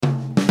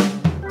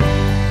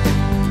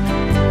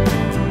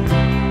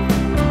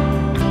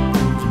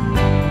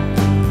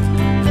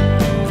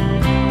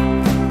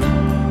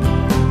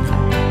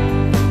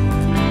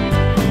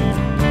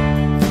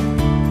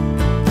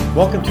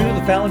Welcome to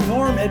the Fallon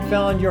Forum. Ed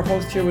Fallon, your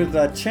host here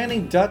with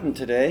Channing Dutton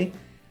today.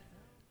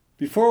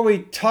 Before we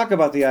talk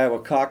about the Iowa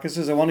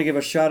caucuses, I want to give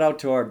a shout out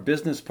to our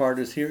business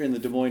partners here in the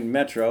Des Moines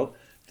Metro.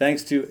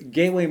 Thanks to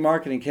Gateway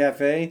Market and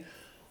Cafe.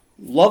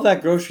 Love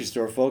that grocery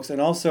store, folks. And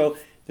also,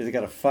 they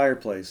got a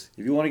fireplace.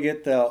 If you want to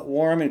get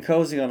warm and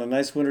cozy on a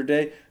nice winter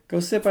day, go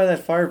sit by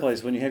that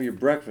fireplace when you have your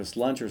breakfast,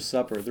 lunch, or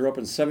supper. They're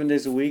open 7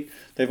 days a week.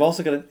 They've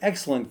also got an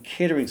excellent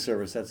catering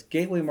service. That's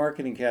Gateway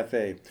Market and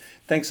Cafe.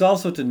 Thanks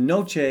also to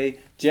Noche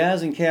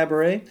Jazz and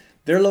Cabaret.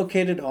 They're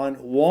located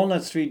on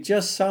Walnut Street,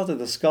 just south of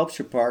the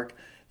Sculpture Park.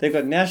 They've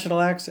got national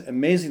acts,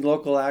 amazing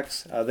local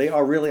acts. They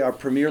are really our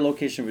premier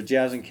location for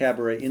jazz and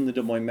cabaret in the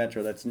Des Moines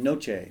Metro. That's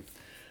Noche.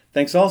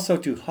 Thanks also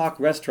to Hawk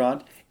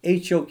Restaurant,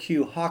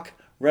 H-O-Q Hawk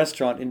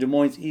Restaurant in Des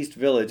Moines East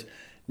Village.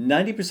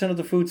 90% of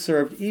the food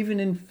served, even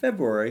in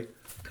February,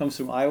 comes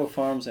from Iowa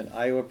farms and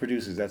Iowa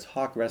producers. That's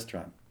Hawk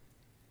Restaurant.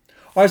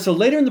 All right, so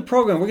later in the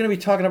program, we're going to be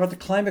talking about the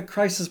Climate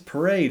Crisis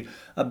Parade,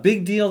 a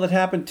big deal that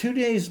happened 2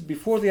 days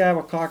before the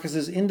Iowa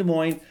caucuses in Des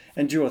Moines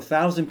and drew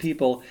 1,000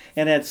 people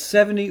and had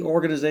 70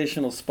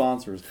 organizational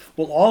sponsors.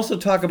 We'll also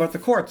talk about the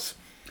courts,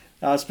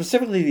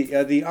 specifically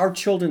the Our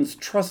Children's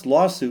Trust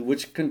lawsuit,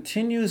 which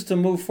continues to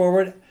move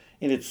forward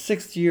in its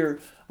 6th year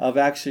of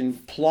action,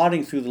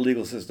 plodding through the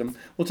legal system.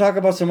 We'll talk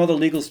about some other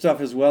legal stuff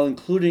as well,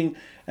 including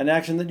an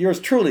action that yours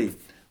truly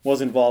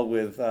was involved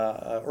with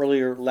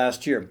earlier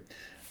last year.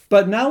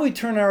 But now we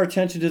turn our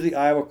attention to the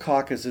Iowa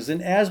caucuses, and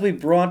as we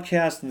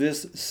broadcast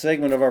this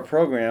segment of our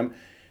program,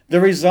 the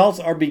results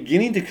are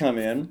beginning to come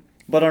in,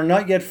 but are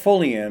not yet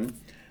fully in.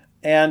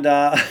 And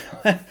I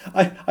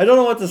don't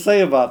know what to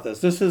say about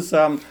this. This is,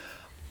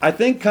 I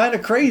think, kind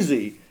of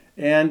crazy.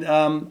 And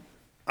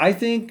I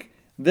think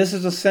this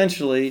is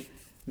essentially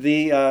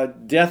the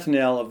death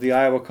knell of the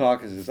Iowa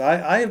caucuses.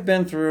 I have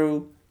been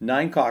through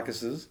 9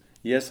 caucuses.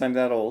 Yes, I'm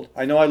that old.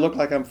 I know I look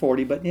like I'm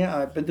 40, but yeah,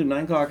 I've been through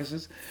 9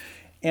 caucuses.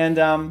 And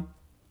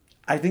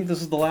I think this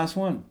is the last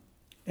one.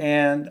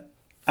 And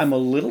I'm a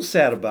little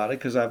sad about it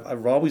because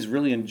I've always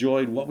really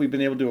enjoyed what we've been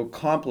able to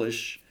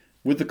accomplish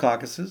with the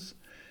caucuses.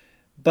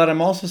 But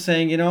I'm also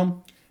saying,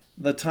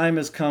 the time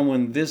has come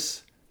when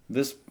this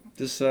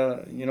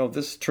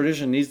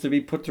tradition needs to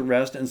be put to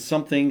rest, and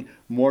something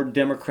more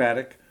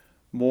democratic,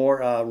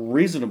 more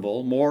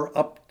reasonable, more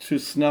up to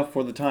snuff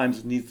for the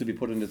times needs to be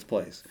put in its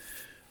place.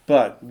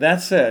 But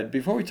that said,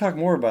 before we talk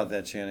more about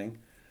that, Channing,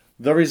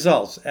 the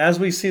results, as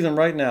we see them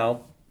right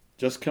now,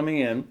 just coming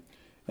in,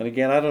 and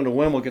again, I don't know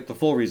when we'll get the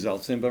full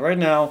results in, but right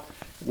now,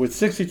 with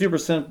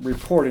 62%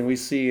 reporting, we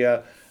see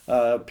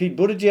Pete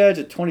Buttigieg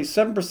at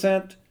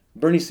 27%,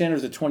 Bernie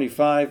Sanders at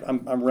 25%,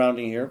 I'm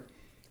rounding here,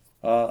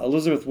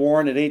 Elizabeth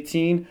Warren at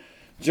 18%,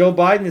 Joe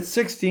Biden at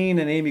 16%,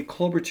 and Amy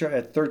Klobuchar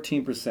at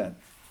 13%.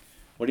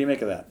 What do you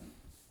make of that?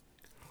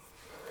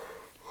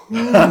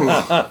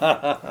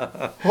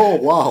 Oh,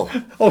 wow.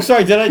 Oh,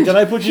 sorry, did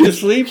I put you to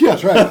sleep?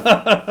 Yes,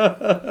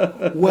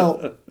 right.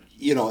 Well,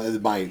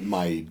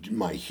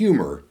 my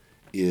humor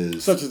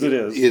is such as it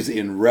is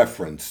in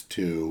reference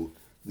to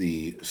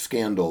the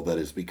scandal that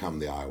has become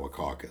the Iowa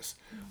caucus.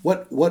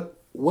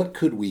 What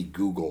could we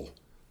Google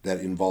that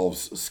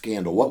involves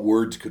scandal? What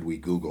words could we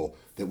Google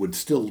that would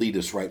still lead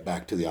us right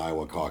back to the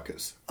Iowa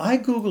caucus? I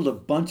Googled a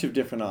bunch of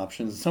different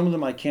options. Some of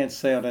them I can't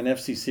say on an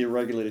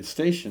FCC-regulated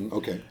station.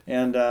 Okay.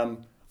 And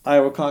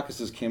Iowa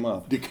caucuses came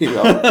up. Right.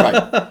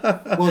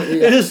 Well,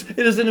 yeah. It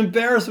is an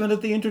embarrassment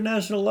at the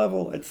international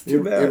level. It's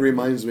too bad. It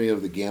reminds me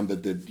of the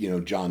gambit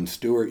that Jon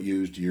Stewart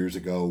used years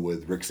ago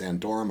with Rick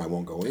Santorum. I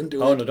won't go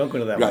into it. Oh no, don't go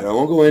into that. Right, one. I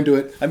won't go into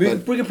it. I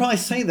mean, we can probably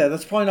say that.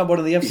 That's probably not one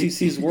of the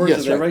FCC's words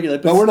yes, that they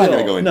regulate. But we're not still,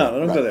 going to go into it. No,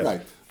 don't go there.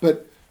 Right.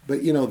 But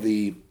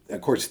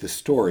of course the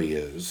story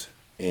is,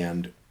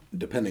 and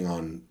depending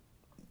on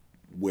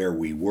where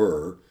we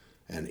were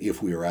and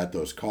if we were at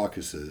those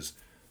caucuses,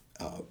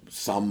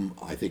 some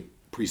I think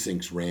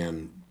precincts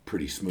ran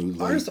pretty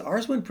smoothly.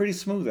 Ours went pretty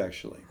smooth,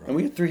 actually. Right. And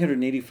we had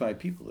 385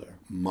 people there.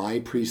 My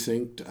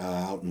precinct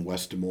out in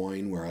West Des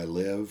Moines, where I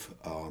live,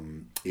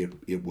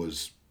 it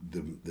was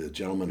the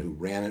gentleman who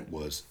ran it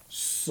was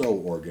so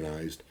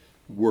organized,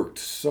 worked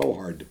so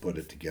hard to put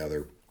it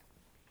together.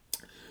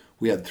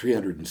 We had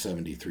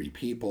 373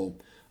 people.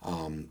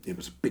 It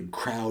was a big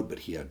crowd, but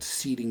he had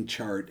seating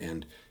chart,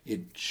 and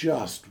it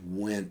just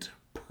went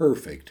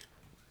perfect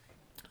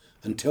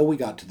until we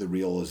got to the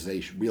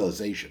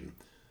realization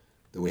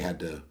that we had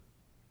to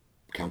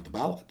count the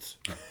ballots.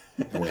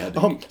 And we had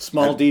to,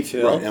 small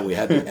detail. Right, and we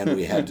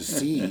had to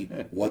see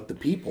what the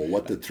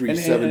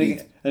 370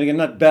 and again,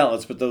 not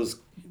ballots, but those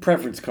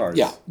preference cards.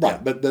 Yeah, right. Yeah.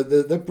 But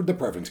the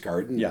preference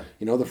card, and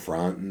the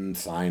front, and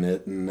sign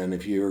it, and then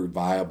if you're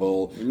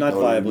viable, not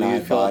viable, you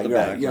fill out the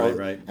back.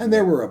 Right. And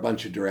there were a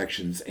bunch of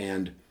directions,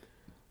 and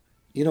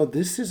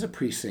this is a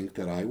precinct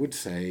that I would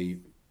say,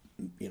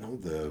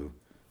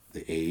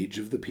 the age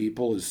of the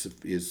people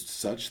is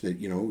such that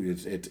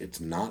it's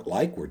not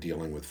like we're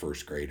dealing with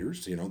first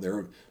graders.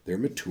 They're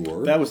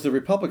mature. That was the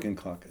Republican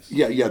caucus.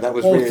 Yeah, that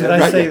was. Oh, did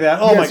I say that?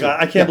 Oh my God,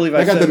 I can't believe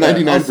I got said the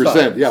 99%.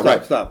 That. Yeah,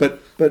 right. Stop.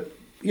 But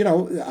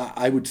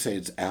I would say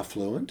it's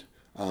affluent.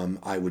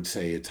 I would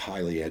say it's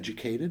highly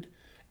educated,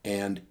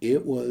 And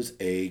it was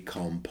a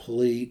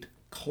complete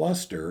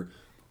cluster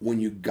when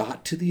you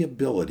got to the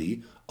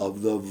ability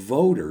of the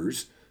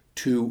voters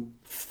to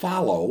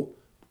follow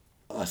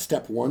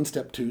step 1,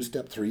 step 2,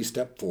 step 3,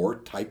 step 4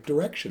 type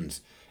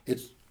directions.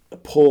 It's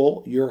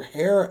pull your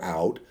hair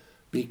out,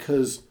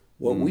 because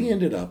what we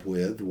ended up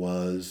with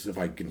was, if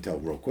I can tell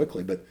real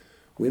quickly, but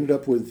we ended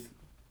up with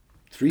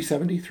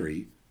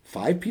 373.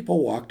 5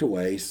 people walked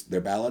away,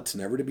 their ballots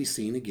never to be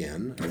seen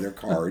again, or their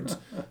cards.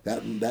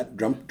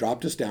 that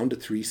dropped us down to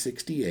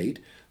 368.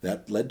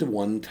 That led to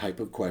one type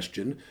of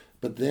question.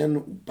 But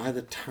then by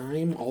the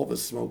time all the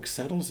smoke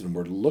settles and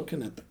we're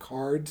looking at the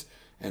cards,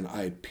 and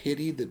I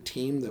pitied the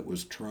team that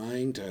was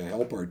trying to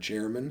help our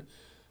chairman,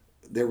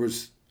 there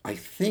was, I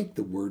think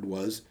the word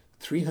was,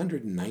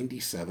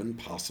 397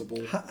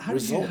 possible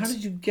results. How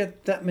did you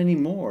get that many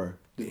more?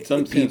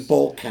 Some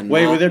people cannot...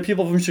 Wait, were there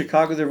people from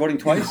Chicago that are voting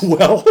twice?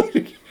 Well,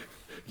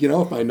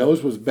 if my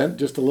nose was bent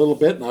just a little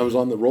bit and I was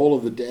on the roll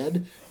of the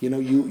dead,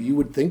 you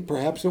would think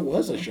perhaps it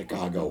was a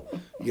Chicago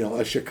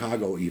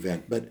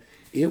event. But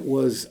it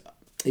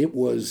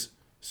was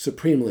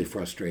supremely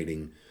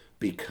frustrating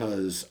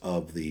because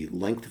of the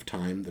length of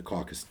time the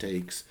caucus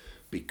takes,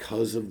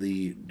 because of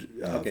the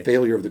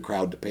failure of the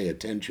crowd to pay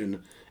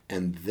attention,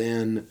 and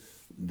then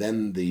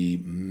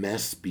the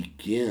mess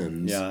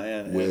begins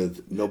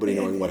with nobody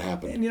knowing what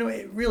happened. And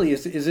it really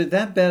is it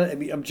that bad? I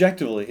mean,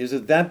 objectively, is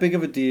it that big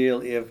of a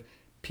deal if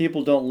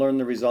people don't learn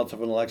the results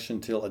of an election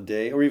till a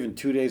day or even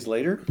 2 days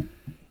later?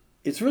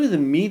 It's really the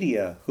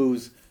media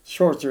whose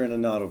shorts are in a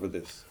knot over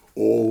this.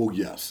 Oh,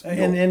 yes.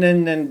 And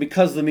then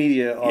because the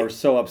media are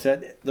so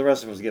upset, the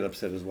rest of us get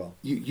upset as well.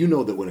 You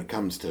know that when it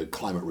comes to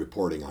climate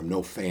reporting, I'm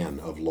no fan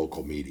of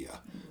local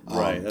media.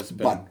 Right.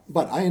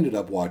 But I ended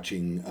up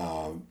watching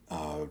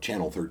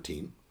Channel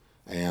 13,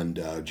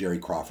 and Jerry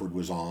Crawford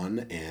was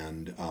on,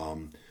 and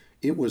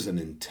it was an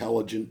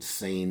intelligent,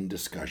 sane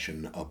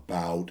discussion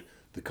about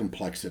the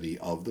complexity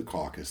of the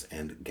caucus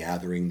and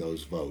gathering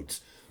those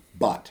votes.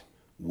 But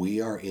we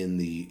are in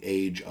the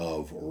age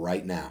of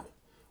right now.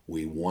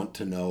 We want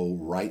to know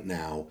right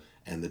now,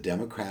 and the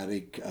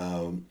Democratic,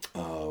 the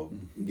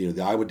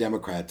Iowa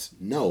Democrats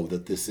know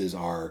that this is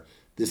our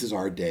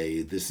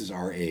day, this is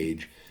our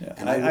age. Yeah.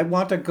 And I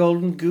want a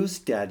golden goose,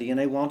 Daddy, and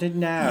I want it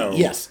now.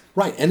 Yes,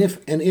 right. And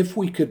if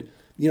we could,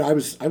 I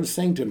was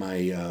saying to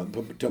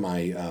my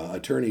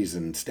attorneys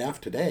and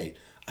staff today,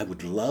 I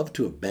would love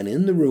to have been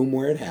in the room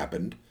where it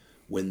happened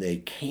when they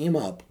came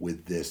up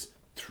with this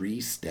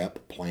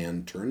 3-step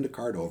plan: turn the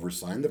card over,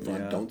 sign the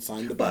front, don't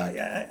sign the back.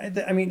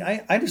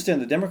 I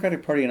understand the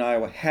Democratic Party in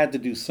Iowa had to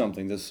do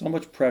something. There's so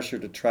much pressure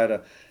to try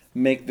to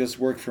make this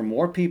work for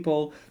more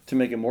people, to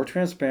make it more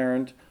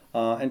transparent,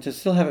 and to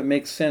still have it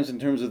make sense in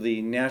terms of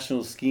the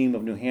national scheme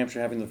of New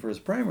Hampshire having the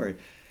first primary.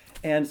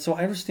 And so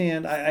I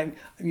understand.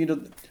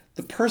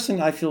 The person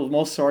I feel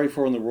most sorry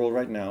for in the world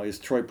right now is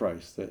Troy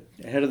Price, the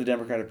head of the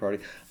Democratic Party.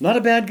 Not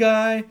a bad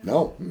guy.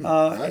 No.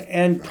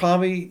 And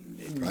probably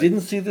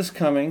didn't see this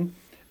coming.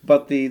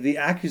 But the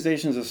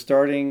accusations are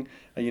starting.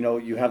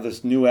 You have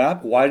this new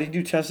app. Why did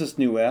you test this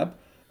new app?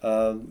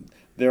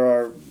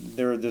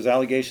 There's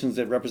allegations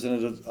that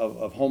representatives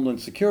of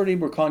Homeland Security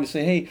were calling to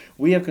say, hey,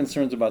 we have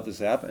concerns about this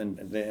app,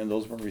 and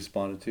those weren't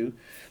responded to.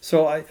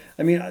 So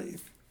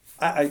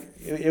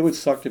it would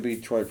suck to be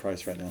Troy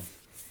Price right now.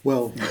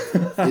 Well,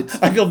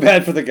 I feel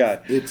bad for the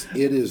guy. It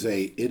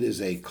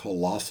is a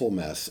colossal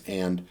mess,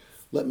 and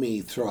let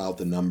me throw out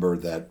the number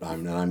that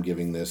I'm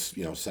giving this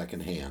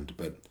secondhand,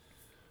 but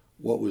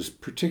what was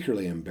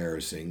particularly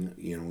embarrassing,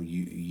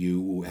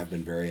 you have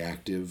been very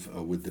active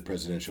with the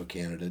presidential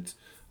candidates.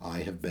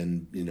 I have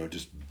been,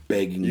 just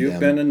begging them. You've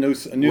been a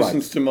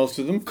nuisance to most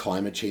of them.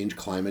 Climate change,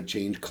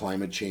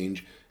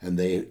 and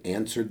they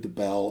answered the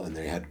bell, and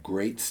they had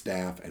great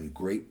staff and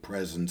great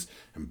presence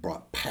and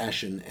brought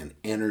passion and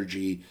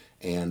energy.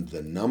 And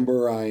the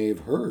number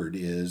I've heard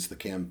is the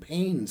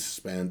campaign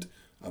spent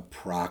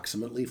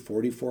approximately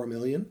 $44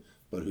 million,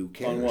 but who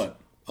cares? On what?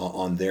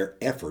 On their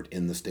effort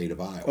in the state of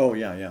Iowa. Oh,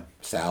 yeah.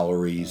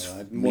 Salaries,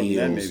 more meals.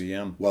 than that, maybe,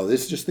 yeah. Well,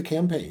 this is just the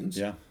campaigns.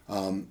 Yeah.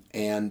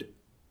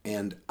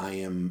 And I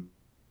am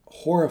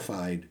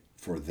horrified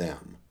for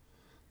them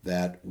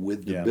that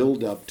with the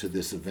build up to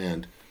this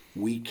event,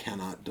 we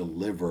cannot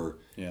deliver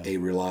a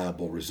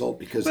reliable result,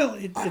 because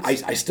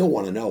I still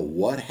want to know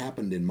what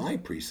happened in my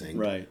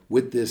precinct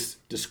with this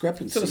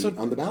discrepancy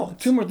on the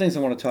ballots. Two more things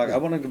I want to talk. I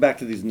want to go back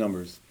to these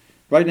numbers.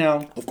 Right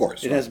now, of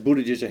course, it has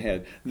Buttigieg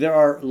ahead. There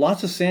are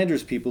lots of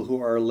Sanders people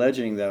who are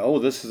alleging that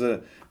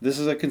this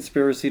is a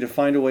conspiracy to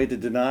find a way to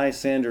deny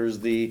Sanders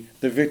the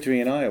victory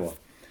in Iowa.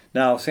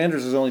 Now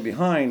Sanders is only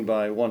behind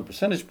by 1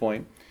 percentage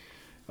point,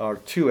 or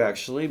 2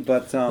 actually.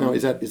 But no,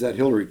 is that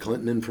Hillary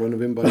Clinton in front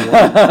of him by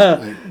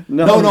 1?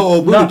 No,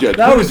 Buttigieg.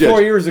 That was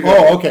 4 years ago.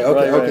 Oh, okay,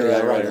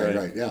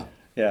 right, yeah.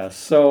 Yeah.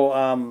 So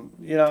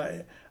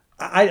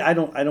I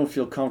don't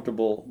feel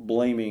comfortable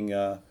blaming.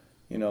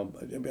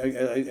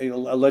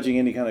 Alleging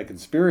any kind of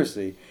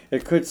conspiracy.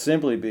 It could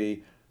simply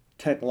be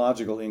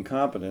technological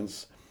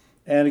incompetence.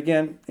 And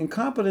again,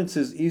 incompetence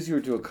is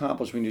easier to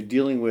accomplish when you're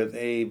dealing with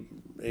a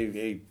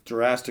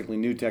drastically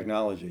new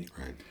technology.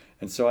 Right.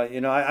 And so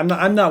I'm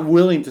not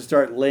willing to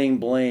start laying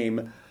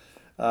blame,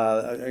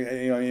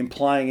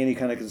 implying any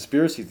kind of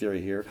conspiracy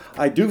theory here.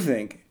 I do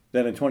think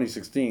that in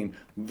 2016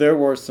 there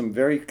were some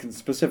very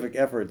specific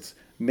efforts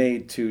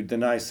made to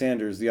deny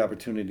Sanders the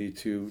opportunity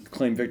to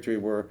claim victory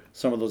where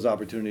some of those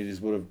opportunities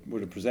would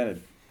have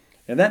presented.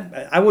 And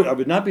that I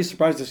would not be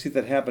surprised to see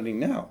that happening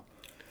now.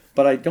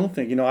 But I don't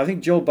think, I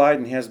think Joe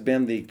Biden has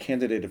been the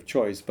candidate of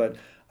choice. But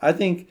I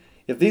think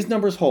if these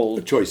numbers hold...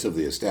 The choice of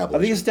the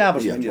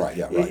establishment.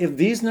 Yeah, right. If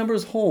these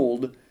numbers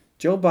hold,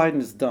 Joe Biden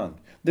is done.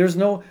 There's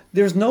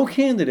no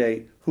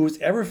candidate who's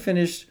ever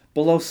finished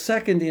below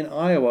second in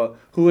Iowa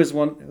who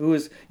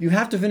is you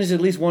have to finish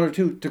at least one or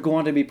two to go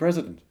on to be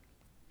president.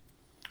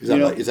 Is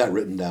that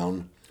written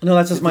down? No,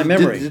 that's just my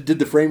memory. Did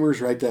the framers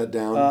write that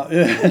down?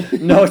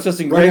 No, it's just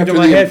engraved in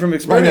my head from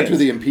experience. Right after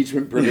the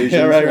impeachment provisions.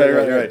 Yeah,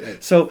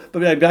 right. So, but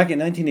back in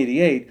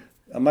 1988,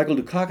 Michael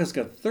Dukakis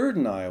got third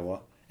in Iowa,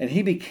 and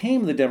he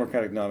became the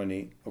Democratic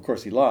nominee. Of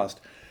course, he lost.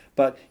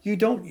 But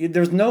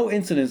there's no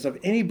incidence of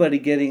anybody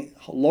getting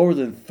lower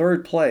than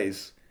third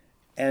place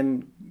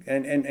and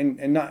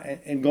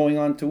going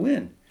on to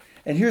win.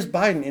 And here's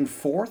Biden in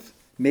fourth,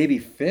 maybe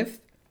fifth.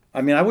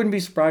 I mean, I wouldn't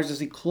be surprised to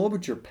see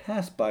Klobuchar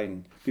pass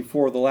Biden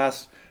before the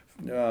last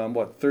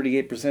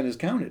 38% is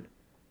counted.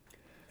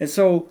 And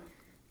so,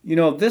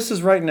 this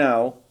is right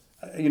now,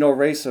 a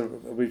race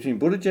between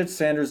Buttigieg,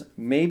 Sanders,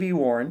 maybe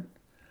Warren,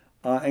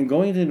 and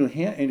going to New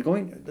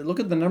Hampshire. Look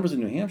at the numbers in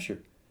New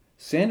Hampshire.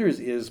 Sanders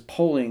is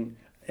polling,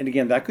 and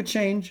again, that could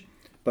change,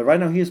 but right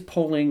now he is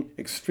polling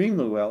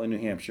extremely well in New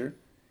Hampshire.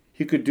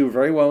 He could do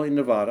very well in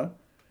Nevada.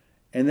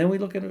 And then we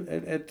look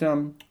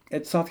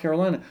at South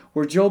Carolina,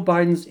 where Joe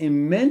Biden's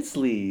immense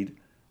lead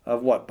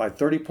of by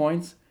 30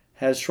 points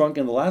has shrunk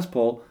in the last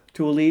poll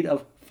to a lead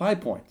of 5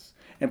 points.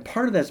 And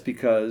part of that's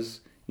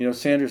because,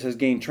 Sanders has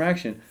gained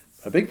traction.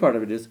 A big part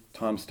of it is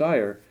Tom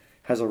Steyer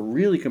has a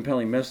really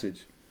compelling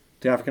message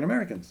to African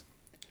Americans.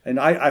 And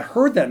I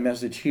heard that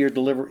message here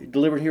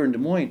delivered here in Des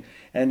Moines,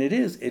 and it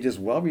is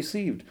well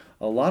received.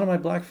 A lot of my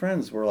black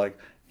friends were like,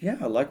 yeah,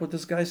 I like what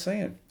this guy's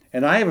saying.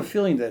 And I have a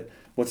feeling that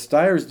what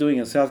Steyer is doing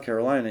in South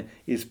Carolina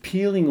is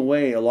peeling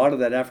away a lot of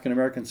that African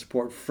American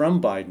support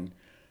from Biden.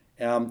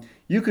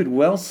 You could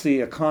well see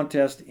a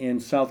contest in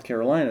South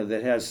Carolina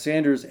that has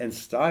Sanders and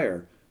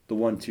Steyer the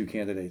 1-2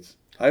 candidates.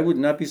 I would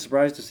not be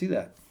surprised to see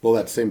that. Well,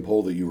 that same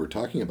poll that you were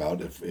talking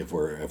about, if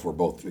we're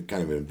both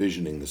kind of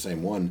envisioning the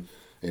same one,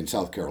 in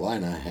South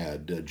Carolina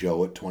had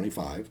Joe at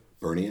 25,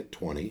 Bernie at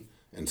 20,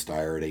 and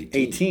Steyer at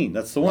 18. 18,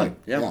 that's the one. Right.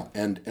 Yeah.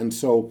 And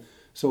so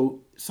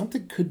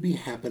something could be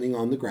happening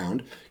on the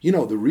ground.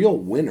 The real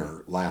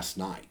winner last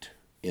night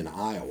in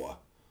Iowa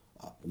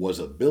was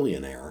a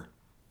billionaire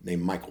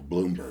named Michael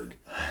Bloomberg,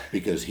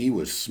 because he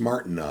was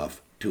smart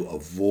enough to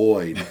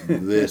avoid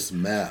this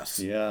mess.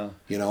 Yeah.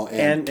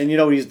 And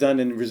what he's done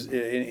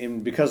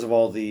in because of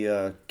all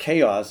the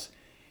chaos,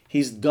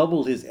 he's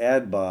doubled his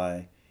ad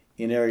buy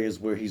in areas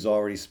where he's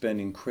already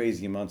spending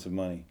crazy amounts of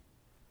money.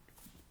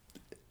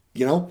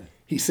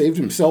 He saved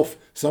himself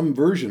some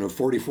version of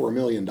 $44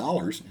 million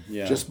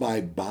just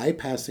by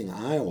bypassing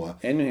Iowa.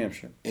 And New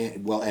Hampshire.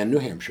 And New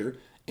Hampshire.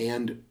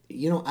 And,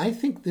 I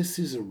think this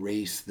is a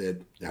race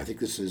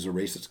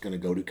that's going to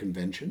go to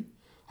convention.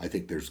 I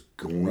think there's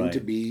going to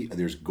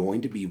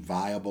be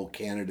viable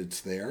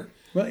candidates there.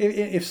 Well,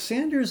 if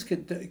Sanders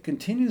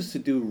continues to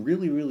do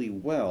really, really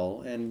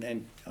well, and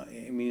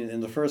in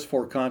the first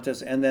 4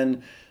 contests, and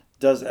then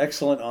does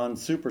excellent on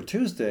Super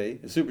Tuesday,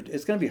 it's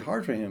going to be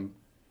hard for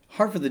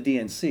the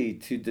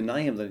DNC to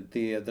deny him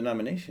the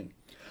nomination.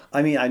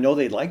 I mean, I know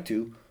they'd like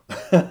to.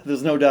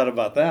 There's no doubt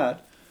about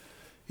that.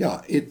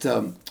 Yeah,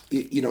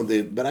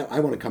 but I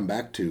want to come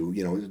back to,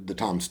 the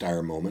Tom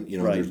Steyer moment.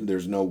 Right.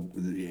 There's no,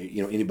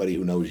 anybody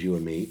who knows you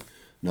and me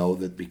know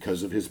that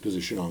because of his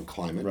position on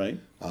climate, right.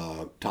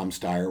 Tom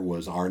Steyer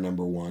was our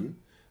number 1.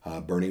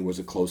 Bernie was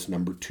a close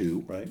number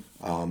 2. Right.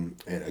 And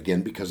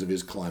again, because of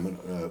his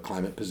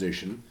climate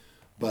position.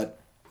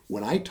 But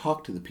when I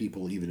talked to the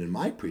people, even in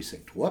my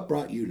precinct, what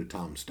brought you to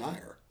Tom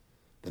Steyer?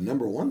 The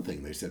number 1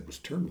 thing they said was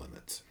term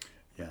limits.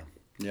 Yeah.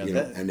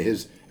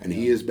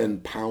 He has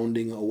been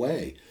pounding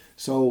away.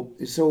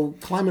 So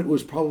climate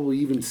was probably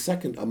even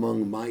second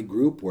among my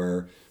group,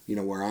 where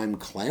I'm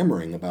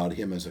clamoring about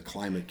him as a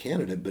climate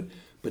candidate.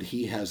 But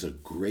he has a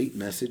great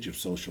message of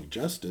social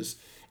justice,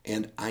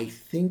 and I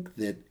think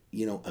that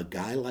a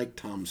guy like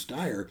Tom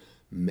Steyer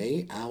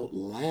may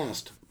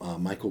outlast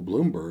Michael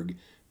Bloomberg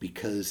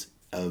because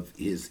of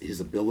his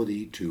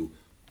ability to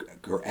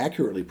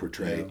accurately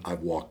portray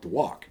I've walked the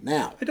walk.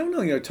 Now, I don't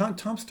know. Tom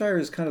Steyer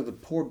is kind of the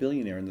poor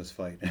billionaire in this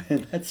fight.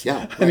 That's,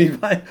 right. I mean,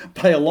 by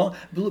a long,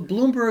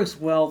 Bloomberg's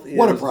wealth is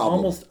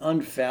almost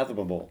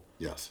unfathomable.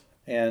 Yes.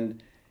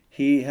 And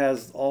he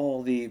has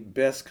all the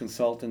best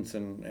consultants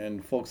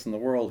and folks in the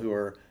world who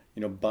are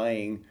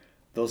buying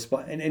those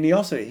spots. And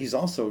he's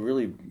also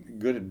really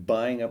good at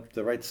buying up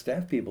the right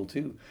staff people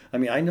too. I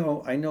mean, I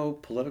know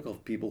political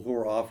people who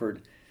are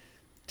offered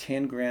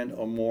 $10,000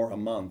 or more a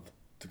month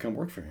to come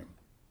work for him.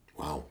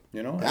 Wow.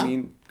 You know, Yeah. I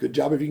mean, good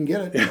job if you can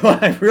get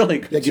it. really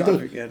good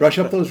job. Brush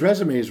up those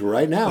resumes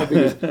right now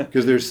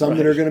because there's some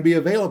that are going to be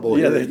available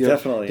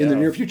definitely in the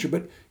near future.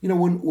 But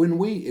when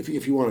we,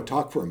 if you want to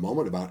talk for a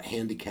moment about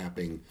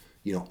handicapping,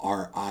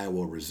 our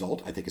Iowa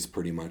result, I think it's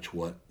pretty much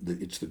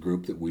it's the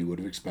group that we would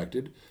have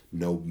expected.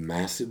 No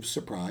massive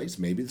surprise.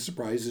 Maybe the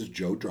surprise is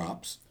Joe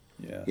drops.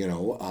 Yeah.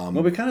 Well,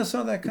 we kind of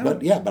saw that coming.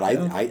 But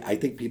I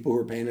think people who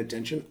are paying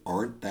attention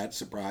aren't that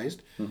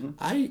surprised. Mm-hmm.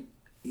 I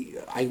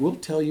will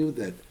tell you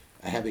that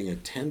having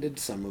attended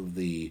some of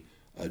the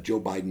Joe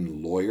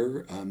Biden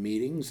lawyer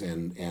meetings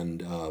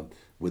and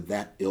with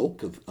that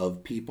ilk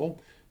of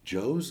people,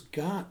 Joe's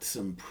got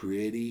some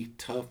pretty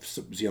tough,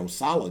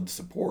 solid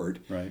support.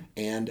 Right.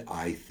 And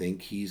I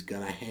think he's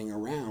going to hang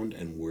around,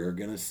 and we're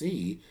going to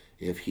see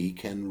if he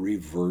can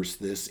reverse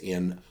this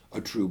in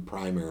a true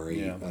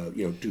primary,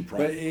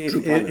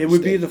 it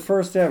would be the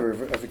first ever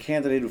if a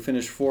candidate who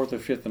finished 4th or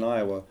 5th in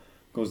Iowa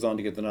goes on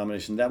to get the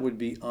nomination. That would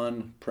be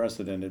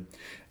unprecedented.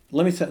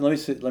 Let me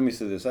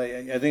say this.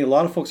 I think a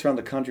lot of folks around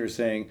the country are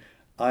saying,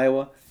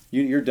 Iowa,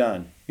 you're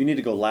done. You need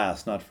to go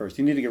last, not first.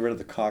 You need to get rid of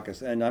the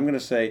caucus. And I'm going to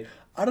say,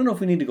 I don't know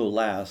if we need to go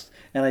last.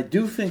 And I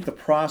do think the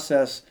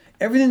process,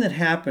 everything that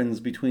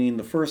happens between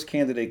the first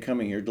candidate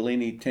coming here,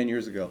 Delaney 10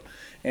 years ago,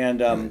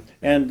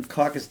 and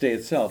caucus day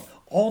itself,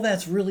 all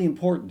that's really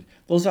important.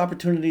 Those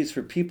opportunities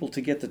for people to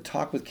get to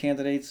talk with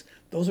candidates,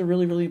 those are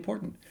really, really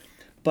important.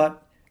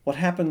 But what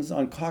happens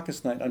on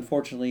caucus night,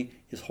 unfortunately,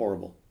 is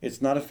horrible.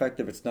 It's not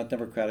effective. It's not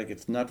democratic.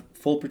 It's not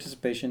full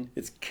participation.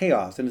 It's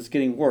chaos, and it's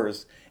getting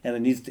worse, and it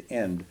needs to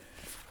end.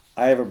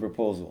 I have a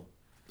proposal.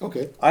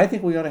 Okay. I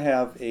think we ought to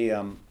have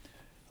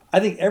I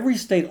think every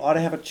state ought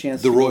to have a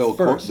chance the to royal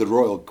go first. The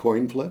royal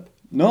coin flip?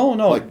 No.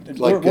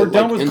 We're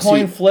done with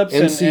coin flips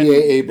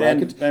NCAA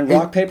brackets. And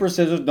rock, paper,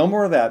 scissors. No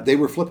more of that. They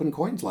were flipping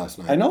coins last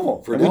night. I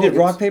know. And we did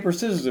rock, paper,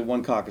 scissors at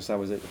one caucus I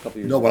was at a couple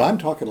years ago. No, but I'm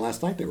talking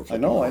last night they were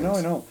flipping coins.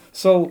 I know.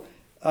 So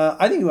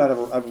I think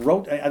I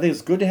think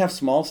it's good to have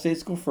small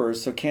states go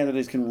first so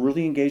candidates can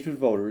really engage with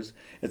voters.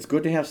 It's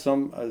good to have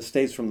some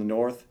states from the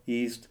north,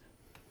 east,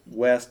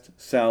 west,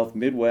 south,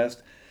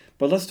 midwest.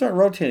 But let's start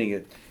rotating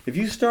it. If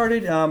you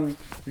started, if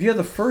you had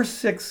the first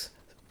 6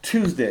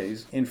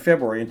 Tuesdays in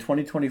February in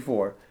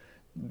 2024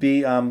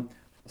 be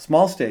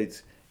small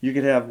states, you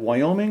could have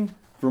Wyoming,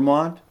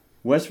 Vermont,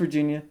 West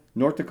Virginia,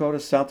 North Dakota,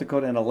 South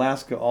Dakota, and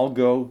Alaska all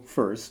go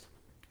first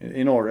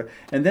in order.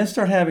 And then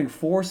start having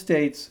 4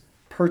 states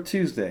per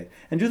Tuesday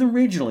and do them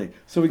regionally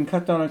so we can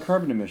cut down on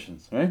carbon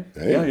emissions, right?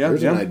 Hey,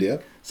 there's an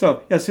idea.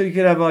 So you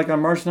could have like on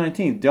March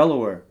 19th,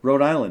 Delaware,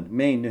 Rhode Island,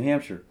 Maine, New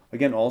Hampshire.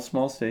 Again, all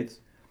small states.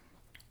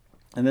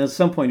 And then at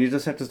some point, you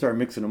just have to start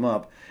mixing them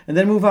up. And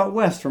then move out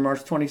west for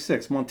March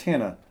 26th,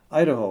 Montana,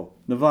 Idaho,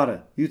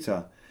 Nevada,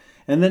 Utah.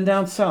 And then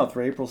down south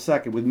for April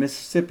 2nd with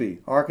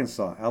Mississippi,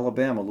 Arkansas,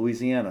 Alabama,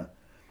 Louisiana.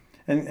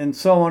 And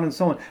so on and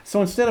so on.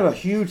 So instead of a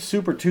huge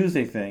Super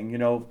Tuesday thing,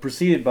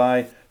 preceded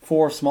by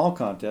 4 small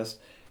contests,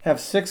 have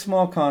 6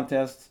 small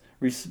contests,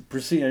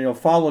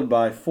 followed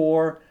by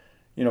 4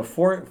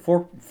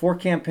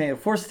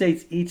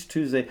 states each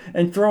Tuesday,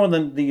 and throw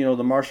in the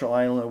Marshall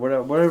Islands,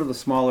 whatever the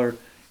smaller,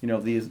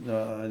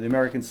 the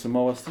American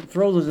Samoa,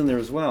 throw those in there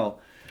as well.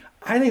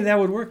 I think that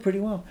would work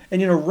pretty well,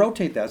 and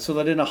rotate that so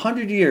that in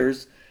 100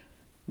 years,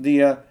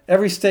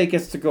 every state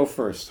gets to go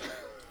first.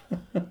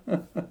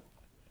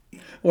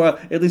 Well,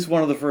 at least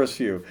one of the first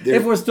few.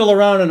 If we're still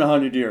around in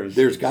 100 years.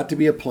 There's got to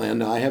be a plan.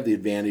 Now, I have the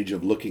advantage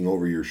of looking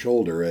over your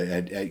shoulder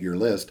at your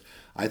list.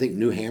 I think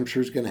New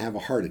Hampshire's going to have a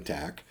heart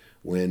attack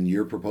when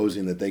you're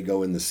proposing that they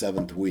go in the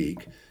 7th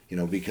week,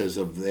 because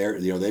of their,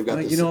 they've got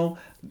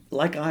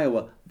like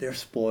Iowa, they're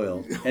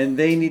spoiled, and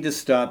they need to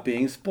stop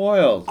being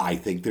spoiled. I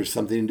think there's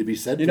something to be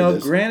said for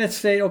this. Granite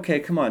State,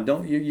 okay, come on,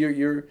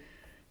 you're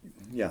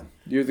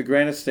the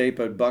Granite State,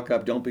 but buck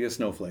up, don't be a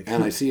snowflake.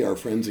 And I see our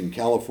friends in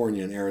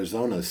California and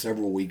Arizona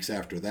several weeks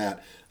after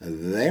that,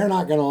 they're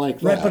not going to like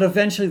that. Right, but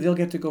eventually they'll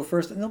get to go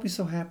first, and they'll be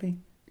so happy.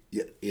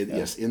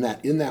 Yes, in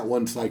that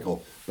one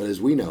cycle. But as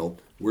we know,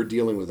 we're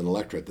dealing with an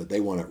electorate that they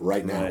want it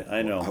right now. Right,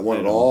 I know. I want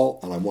it all,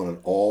 and I want it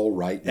all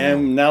right now.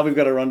 And now we've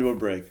got to run to a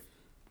break.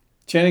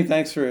 Channing,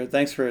 thanks for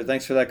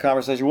that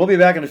conversation. We'll be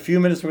back in a few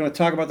minutes. We're going to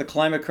talk about the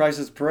Climate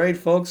Crisis Parade,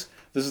 folks.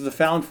 This is the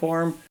Fallon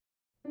Forum.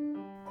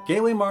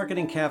 Gateway Market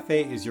and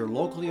Cafe is your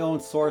locally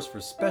owned source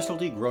for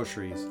specialty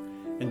groceries.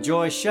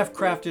 Enjoy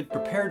chef-crafted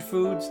prepared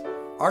foods,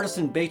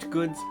 artisan baked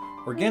goods,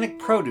 organic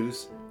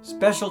produce,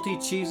 specialty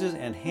cheeses,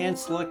 and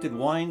hand-selected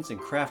wines and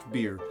craft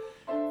beer.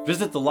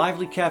 Visit the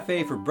lively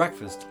cafe for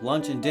breakfast,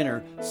 lunch, and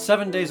dinner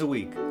 7 days a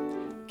week.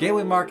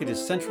 Gateway Market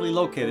is centrally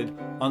located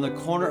on the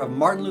corner of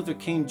Martin Luther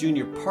King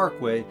Jr.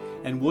 Parkway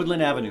and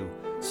Woodland Avenue.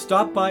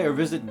 Stop by or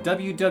visit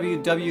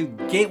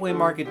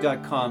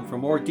www.gatewaymarket.com for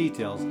more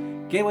details.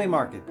 Gateway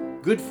Market.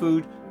 Good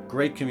food,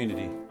 great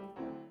community.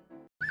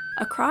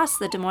 Across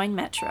the Des Moines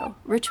Metro,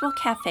 Ritual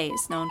Cafe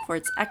is known for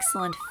its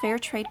excellent fair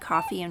trade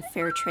coffee and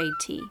fair trade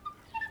tea.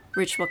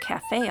 Ritual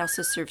Cafe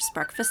also serves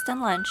breakfast and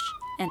lunch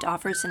and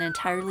offers an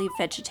entirely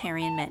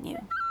vegetarian menu.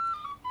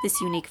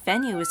 This unique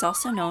venue is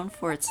also known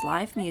for its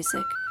live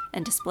music,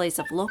 and displays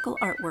of local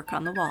artwork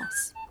on the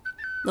walls.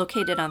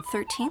 Located on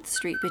 13th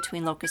Street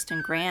between Locust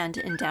and Grand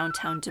in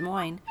downtown Des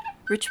Moines,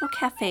 Ritual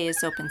Cafe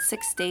is open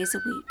 6 days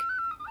a week.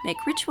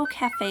 Make Ritual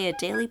Cafe a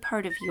daily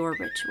part of your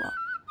ritual.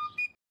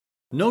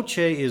 Noche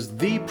is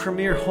the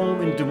premier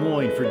home in Des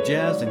Moines for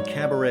jazz and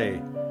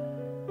cabaret.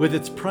 With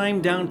its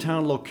prime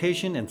downtown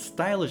location and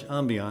stylish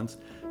ambiance,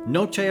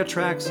 Noche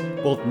attracts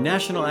both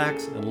national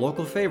acts and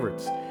local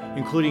favorites,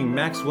 including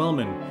Max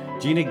Wellman,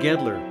 Gina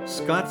Gedler,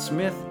 Scott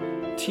Smith,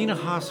 Tina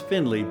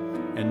Haas-Findlay,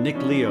 and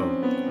Nick Leo.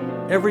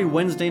 Every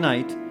Wednesday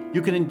night,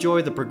 you can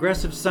enjoy the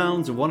progressive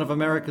sounds of one of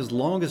America's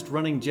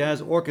longest-running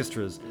jazz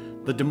orchestras,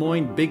 the Des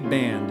Moines Big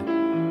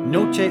Band.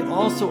 Noche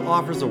also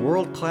offers a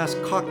world-class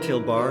cocktail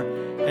bar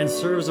and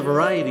serves a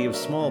variety of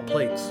small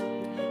plates.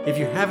 If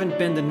you haven't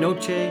been to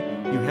Noche,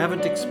 you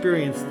haven't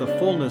experienced the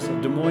fullness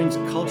of Des Moines'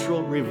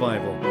 cultural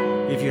revival.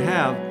 If you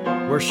have,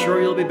 we're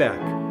sure you'll be back.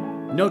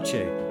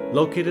 Noche,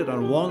 located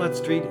on Walnut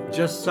Street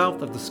just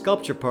south of the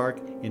Sculpture Park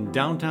in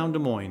downtown Des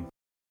Moines.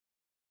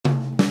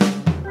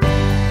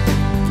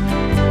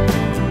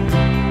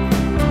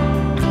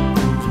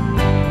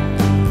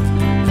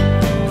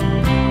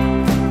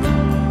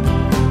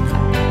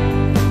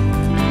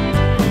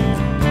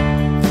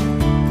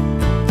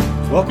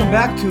 Welcome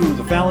back to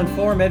the Fallon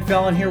Forum. Ed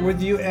Fallon here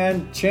with you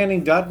and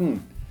Channing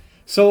Dutton.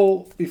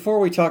 So before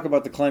we talk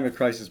about the Climate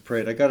Crisis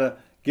Parade, I got to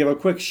give a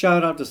quick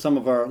shout out to some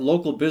of our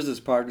local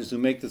business partners who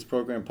make this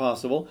program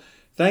possible.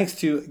 Thanks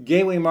to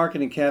Gateway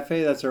Market and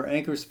Cafe, that's our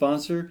anchor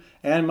sponsor,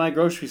 and My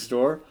Grocery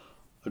Store.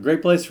 A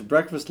great place for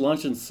breakfast,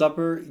 lunch, and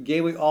supper.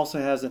 Gateway also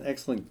has an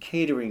excellent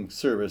catering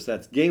service.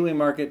 That's Gateway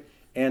Market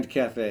and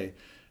Cafe.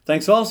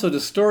 Thanks also to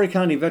Story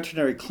County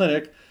Veterinary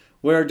Clinic,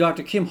 where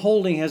Dr. Kim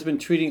Holding has been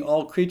treating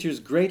all creatures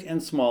great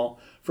and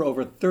small for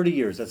over 30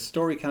 years at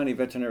Story County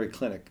Veterinary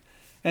Clinic.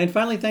 And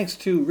finally, thanks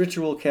to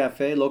Ritual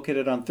Cafe,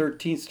 located on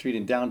 13th Street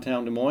in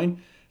downtown Des Moines.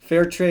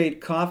 Fair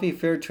trade coffee,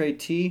 fair trade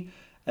tea,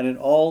 and an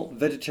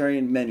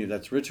all-vegetarian menu.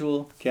 That's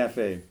Ritual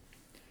Cafe.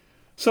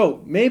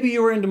 So, maybe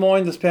you were in Des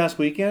Moines this past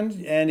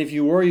weekend, and if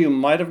you were, you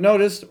might have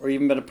noticed, or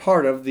even been a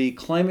part of, the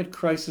Climate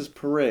Crisis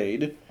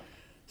Parade.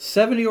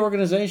 70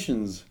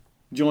 organizations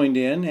joined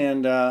in,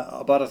 and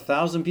about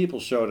 1,000 people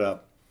showed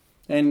up.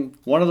 And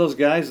one of those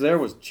guys there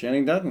was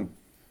Channing Dutton.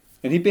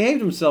 And he behaved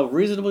himself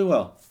reasonably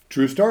well.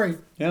 True story.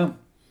 Yeah.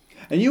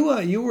 And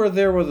you were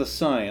there with a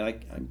sign.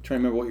 I'm trying to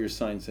remember what your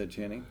sign said,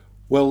 Channing.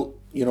 Well,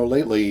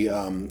 lately,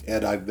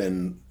 Ed, I've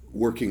been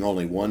working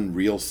only one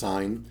real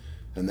sign,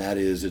 and that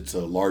is it's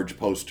a large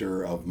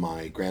poster of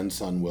my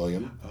grandson,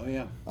 William. Oh,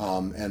 yeah.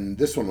 And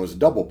this one was a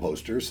double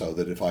poster, so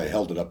that if I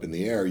held it up in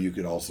the air, you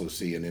could also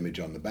see an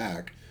image on the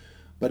back.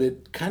 But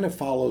it kind of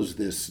follows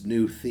this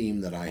new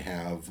theme that I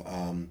have,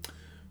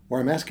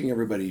 where I'm asking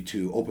everybody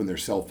to open their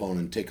cell phone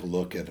and take a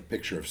look at a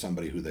picture of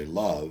somebody who they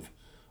love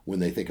when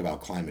they think about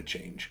climate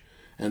change.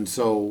 And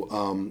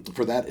so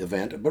for that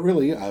event, but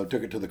really I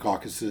took it to the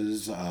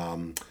caucuses. Did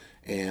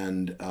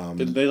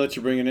they let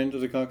you bring it into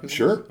the caucus?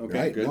 Sure. Okay,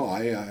 right. good. No,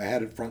 I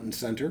had it front and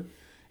center,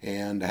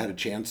 and I had a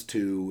chance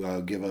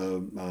to give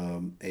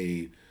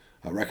a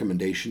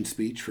recommendation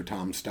speech for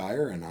Tom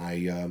Steyer, and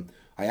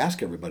I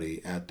ask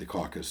everybody at the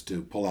caucus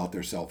to pull out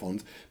their cell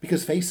phones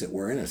because, face it,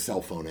 we're in a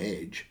cell phone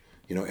age.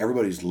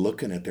 Everybody's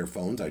looking at their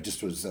phones. I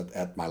just was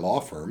at my law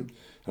firm.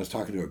 I was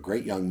talking to a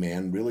great young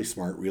man, really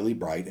smart, really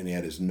bright, and he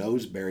had his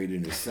nose buried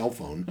in his cell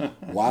phone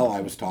while I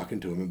was talking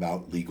to him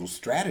about legal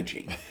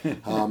strategy.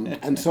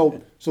 And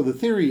so the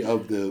theory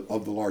of the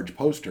large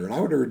poster, and I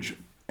would urge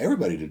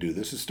everybody to do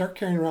this, is start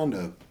carrying around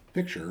a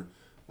picture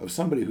of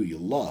somebody who you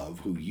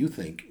love, who you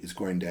think is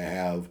going to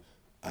have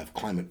a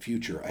climate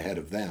future ahead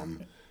of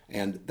them.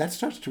 And that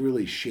starts to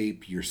really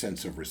shape your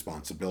sense of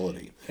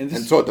responsibility. And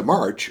so at the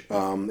march,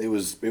 it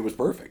was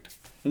perfect.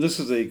 And this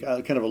is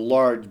a kind of a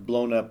large,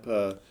 blown-up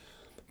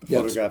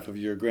photograph of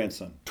your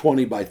grandson.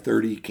 20 by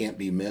 30, can't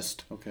be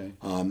missed. Okay.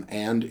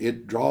 And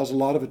it draws a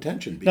lot of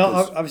attention. Now,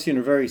 obviously in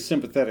a very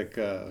sympathetic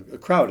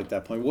crowd at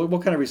that point.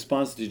 What kind of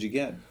response did you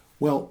get?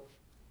 Well,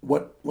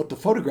 what the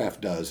photograph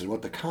does and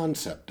what the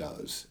concept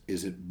does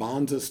is it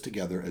bonds us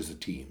together as a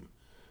team.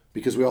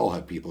 Because we all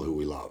have people who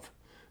we love.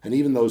 And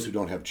even those who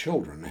don't have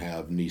children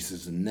have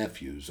nieces and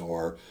nephews,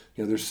 or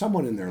there's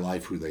someone in their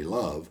life who they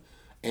love,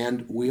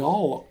 and we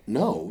all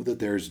know that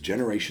there's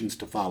generations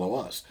to follow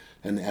us.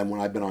 And when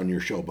I've been on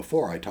your show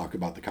before, I talk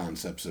about the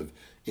concepts of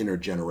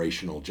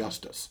intergenerational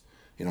justice.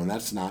 And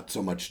that's not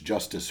so much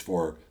justice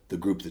for the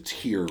group that's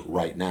here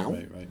right now,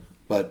 right.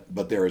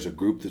 But there is a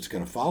group that's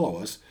going to follow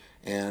us,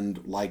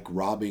 and like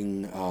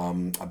robbing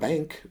a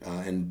bank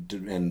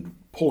and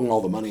pulling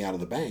all the money out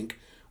of the bank.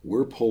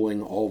 We're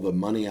pulling all the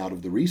money out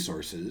of the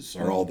resources,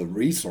 or all the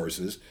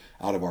resources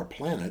out of our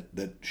planet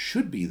that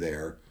should be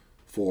there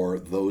for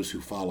those who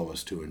follow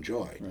us to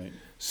enjoy. Right.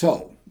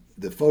 So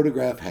the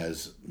photograph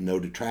has no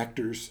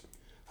detractors.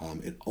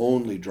 It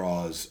only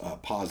draws a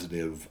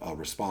positive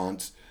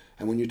response.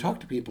 And when you talk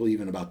to people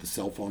even about the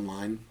cell phone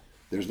line,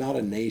 there's not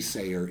a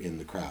naysayer in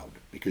the crowd.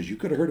 because you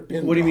could have heard a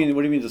pin What do you drop. mean?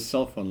 What do you mean the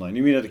cell phone line?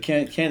 You mean at a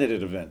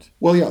candidate event?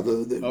 Well, yeah,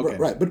 Okay.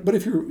 right. But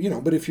if you're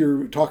if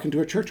you're talking to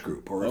a church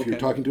group or if you're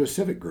Okay. talking to a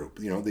civic group,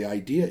 the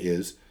idea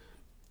is,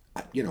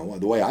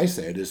 the way I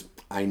say it is,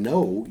 I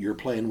know you're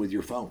playing with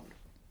your phone.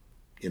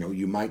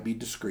 You might be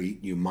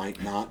discreet, you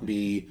might not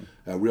be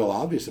real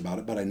obvious about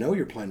it, but I know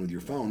you're playing with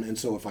your phone. And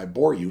so if I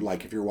bore you,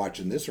 like if you're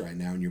watching this right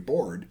now and you're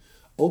bored,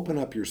 open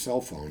up your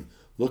cell phone,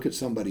 look at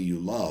somebody you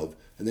love,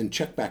 and then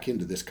check back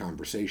into this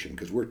conversation,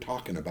 because we're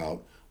talking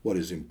about what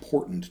is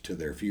important to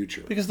their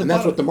future. And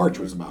that's what the march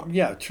was about.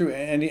 Yeah, true.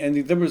 And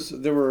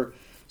there were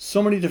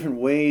so many different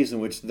ways in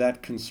which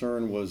that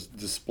concern was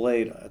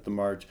displayed at the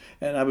march,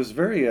 and I was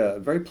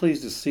very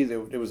pleased to see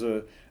that it was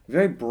a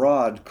very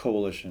broad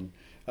coalition.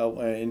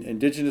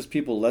 Indigenous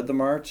people led the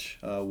march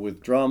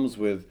with drums,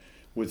 with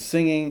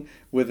singing,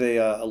 with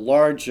a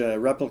large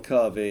replica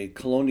of a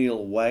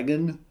colonial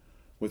wagon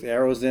with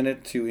arrows in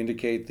it to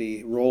indicate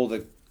the role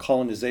that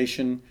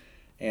colonization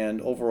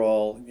and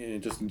overall,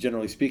 just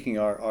generally speaking,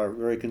 our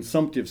very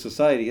consumptive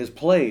society has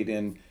played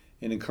in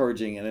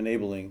encouraging and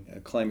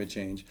enabling climate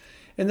change.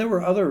 And there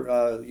were other,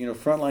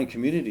 frontline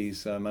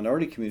communities,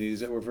 minority communities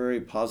that were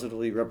very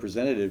positively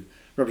represented.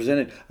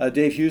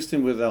 Dave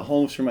Houston with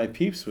Homes for My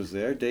Peeps was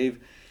there. Dave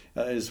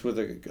is with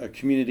a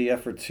community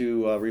effort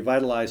to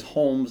revitalize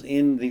homes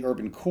in the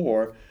urban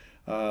core,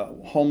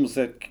 homes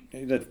that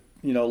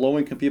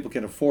low-income people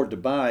can afford to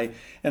buy,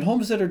 and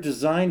homes that are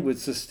designed with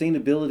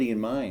sustainability in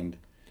mind.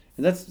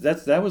 And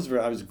I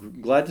was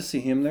glad to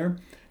see him there.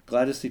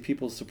 Glad to see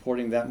people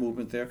supporting that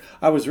movement there.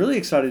 I was really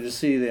excited to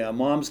see the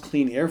Moms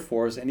Clean Air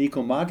Force and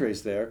Eco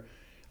Madres there,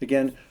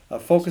 again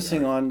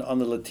focusing on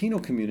the Latino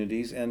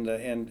communities and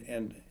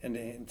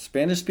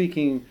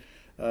Spanish-speaking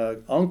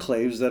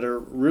enclaves that are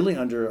really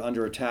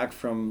under attack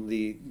from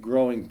the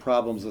growing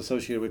problems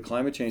associated with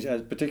climate change,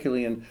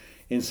 particularly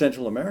in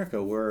Central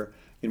America, where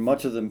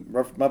much of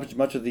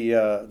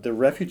the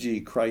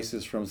refugee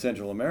crisis from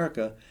Central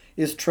America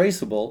is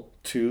traceable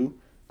to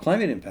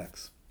climate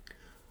impacts.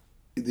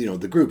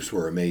 The groups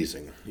were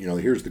amazing.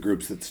 Here's the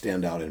groups that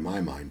stand out in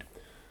my mind.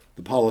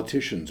 The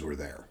politicians were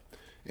there,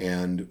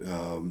 and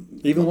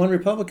even one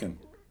Republican,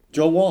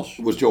 Joe Walsh.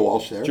 Was Joe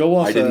Walsh there? Joe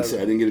Walsh. I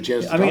didn't get a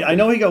chance to talk to him. I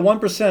know he got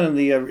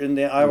 1% in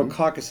the Iowa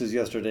caucuses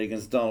yesterday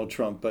against Donald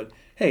Trump, but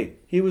hey,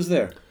 he was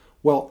there.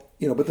 Well,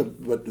 but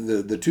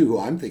the two who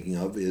I'm thinking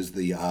of is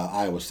the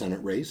Iowa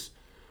Senate race,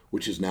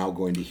 which is now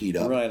going to heat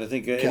up. Right. I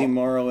think Eddie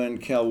Morrow and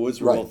Cal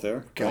Woods were both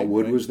there. Cal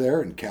Wood was there,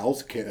 and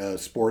Cal's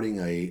sporting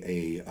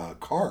a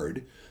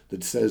card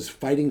that says,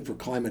 "Fighting for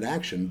climate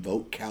action,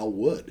 vote Cal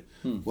Wood."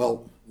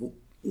 Well,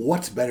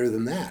 what's better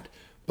than that?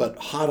 But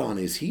hot on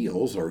his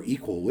heels, or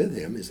equal with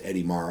him, is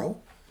Eddie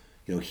Morrow.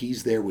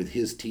 He's there with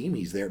his team.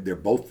 He's there. They're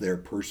both there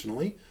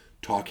personally,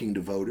 talking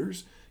to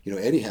voters.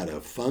 Eddie had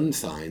a fun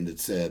sign that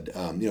said,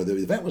 the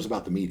event was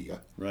about the media,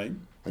 right?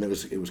 And it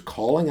was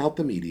calling out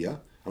the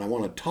media. And I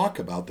want to talk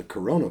about the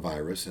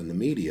coronavirus and the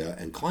media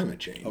and climate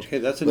change. Okay,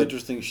 that's an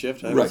interesting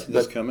shift. I haven't seen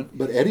this coming.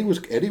 But Eddie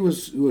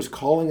was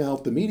calling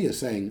out the media,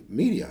 saying,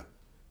 "Media,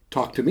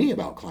 talk to me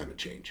about climate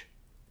change,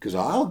 because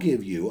I'll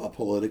give you a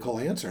political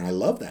answer." And I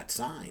love that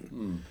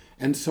sign.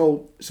 And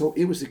so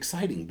it was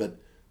exciting. But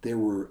there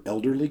were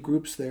elderly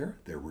groups there.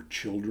 There were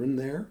children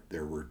there.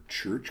 There were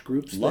church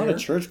groups there. A lot of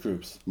church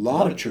groups. A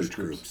lot of church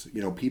groups.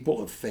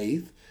 People of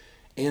faith.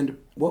 And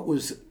what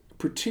was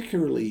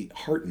particularly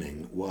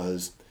heartening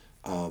was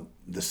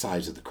the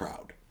size of the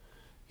crowd.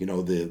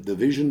 The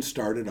vision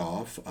started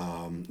off,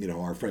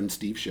 our friend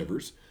Steve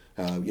Shivers.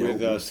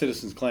 With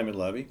Citizens Climate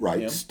Lobby.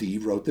 Right. Yeah.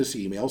 Steve wrote this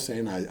email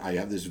saying, I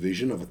have this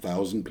vision of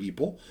 1,000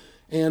 people.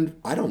 And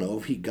I don't know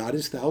if he got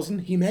his 1,000.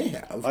 He may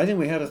have. I think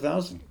we had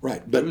 1,000.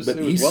 Right. But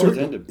he well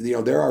attended.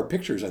 There are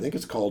pictures. I think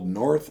it's called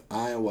North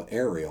Iowa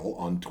Aerial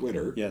on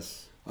Twitter.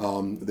 Yes.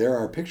 There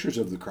are pictures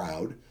of the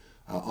crowd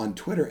on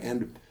Twitter.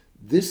 And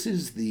this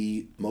is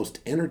the most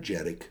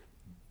energetic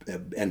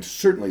and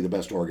certainly the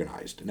best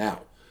organized.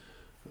 Now,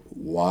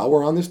 while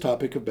we're on this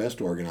topic of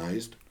best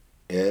organized,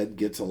 Ed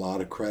gets a lot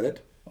of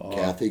credit.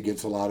 Kathy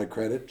gets a lot of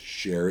credit.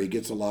 Sherry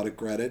gets a lot of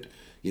credit.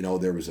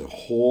 There was a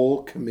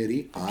whole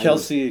committee.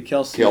 Kelsey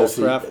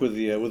Kraft with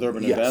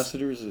Urban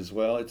Ambassadors as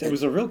well. It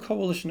was a real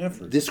coalition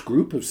effort. This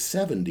group of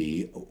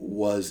 70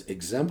 was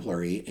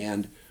exemplary,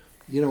 and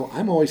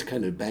I'm always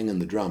kind of banging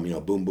the drum.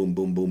 Boom, boom,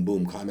 boom, boom,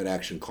 boom. Climate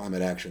action,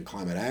 climate action,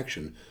 climate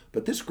action.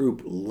 But this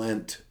group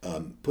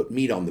put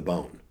meat on the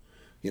bone.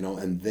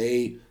 And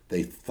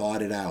they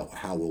thought it out.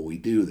 How will we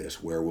do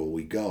this? Where will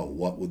we go?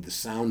 What would the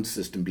sound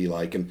system be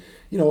like? And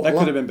that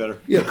could have been better.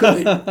 Yeah, it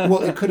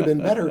could have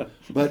been better.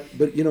 But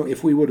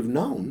if we would have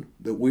known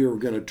that we were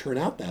going to turn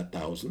out that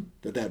 1,000,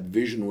 that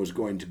vision was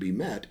going to be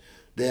met,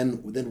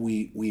 then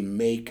we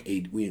make a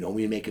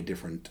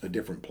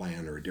different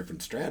plan or a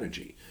different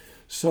strategy.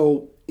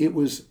 So it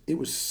was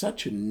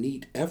such a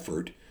neat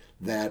effort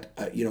that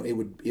I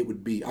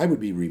would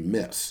be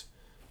remiss,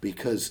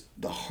 because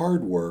the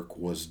hard work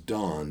was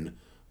done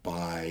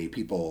by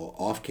people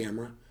off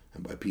camera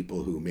and by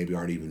people who maybe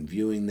aren't even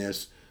viewing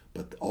this,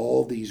 but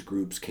all these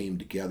groups came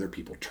together.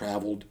 People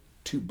traveled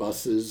 2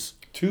 buses.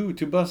 Two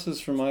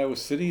buses from Iowa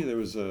City. There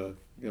was a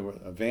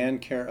van,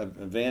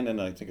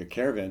 and I think a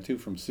caravan too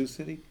from Sioux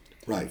City.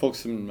 Right.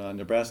 Folks from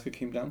Nebraska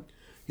came down.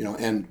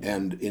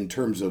 And in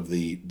terms of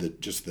the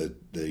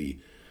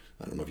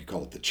I don't know if you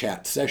call it the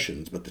chat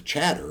sessions, but the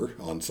chatter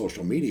on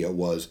social media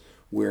was,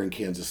 we're in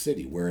Kansas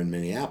City, we're in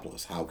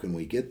Minneapolis, how can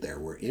we get there?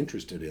 We're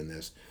interested in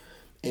this.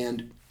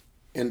 And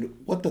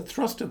what the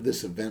thrust of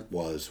this event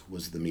was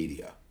the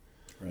media.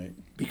 Right.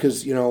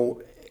 Because,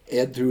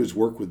 Ed, through his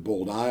work with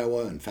Bold,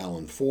 Iowa and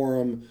Fallon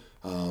Forum,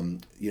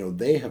 you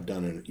guys have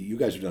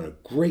done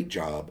a great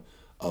job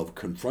of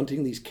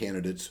confronting these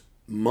candidates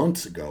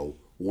months ago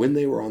when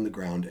they were on the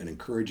ground and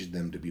encouraging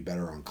them to be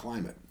better on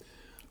climate.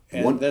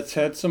 And that's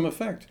had some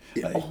effect.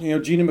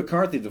 Gina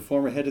McCarthy, the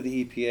former head of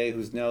the EPA,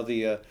 who's now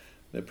the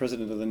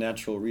president of the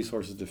Natural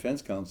Resources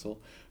Defense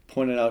Council,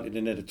 pointed out in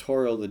an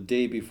editorial the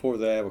day before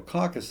the Iowa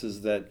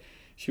caucuses that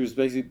she was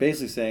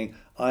basically saying,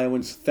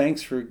 Iowans,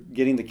 thanks for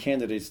getting the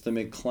candidates to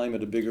make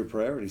climate a bigger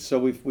priority. So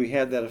we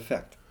had that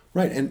effect.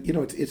 Right, and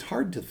it's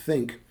hard to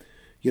think.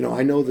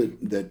 I know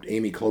that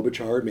Amy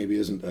Klobuchar maybe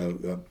isn't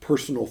a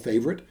personal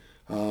favorite,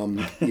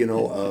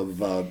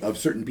 of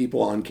certain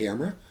people on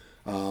camera,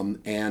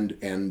 and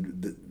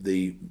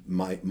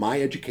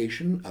my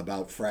education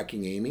about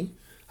fracking Amy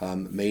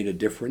made a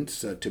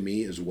difference to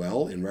me as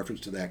well in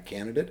reference to that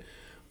candidate.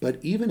 But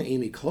even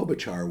Amy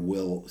Klobuchar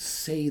will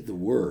say the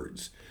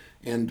words.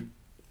 And,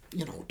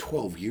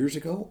 12 years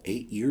ago,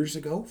 8 years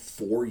ago,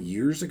 4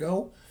 years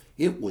ago,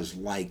 it was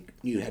like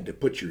you had to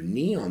put your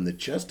knee on the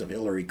chest of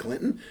Hillary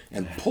Clinton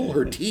and pull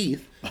her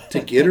teeth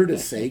to get her to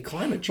say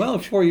climate change. Well,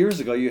 4 years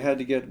ago, we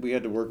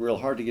had to work real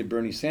hard to get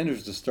Bernie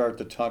Sanders to start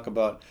to talk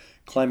about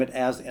climate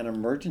as an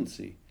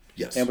emergency.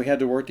 Yes. And we had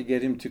to work to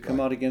get him to come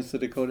out against the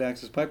Dakota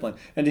Access Pipeline.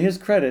 And to his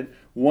credit,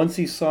 once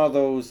he saw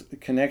those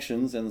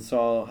connections and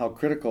saw how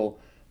critical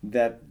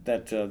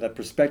that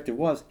perspective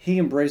was, he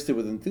embraced it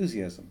with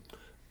enthusiasm.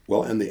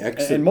 Well, and the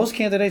exit, and most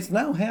candidates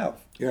now have.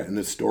 Yeah, and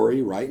the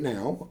story right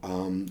now,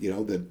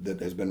 that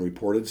has been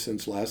reported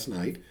since last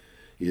night,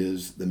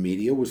 is the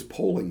media was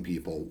polling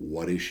people.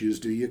 What issues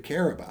do you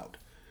care about?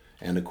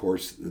 And of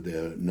course,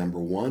 the number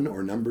 1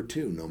 or number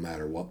 2, no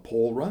matter what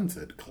poll runs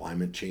it,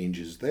 climate change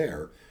is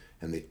there.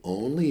 And the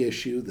only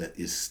issue that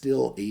is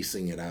still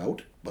acing it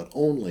out, but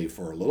only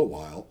for a little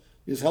while,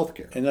 is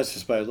healthcare. And that's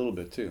just by a little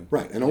bit too.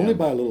 Right, and only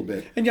by a little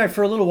bit. And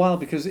for a little while,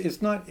 because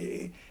it's not.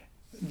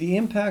 The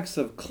impacts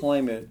of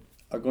climate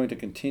are going to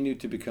continue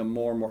to become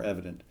more and more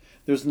evident.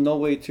 There's no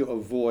way to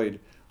avoid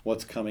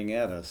what's coming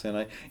at us.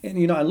 And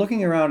I'm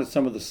looking around at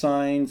some of the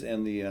signs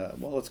and the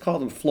let's call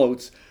them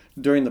floats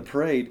during the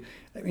parade.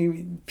 I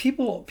mean,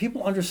 people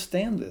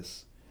understand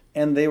this,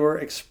 and they were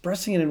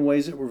expressing it in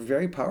ways that were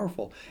very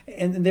powerful.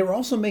 And they were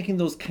also making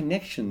those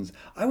connections.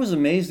 I was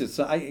amazed at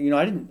I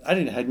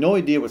had no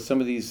idea what some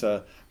of these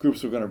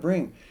groups were going to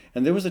bring.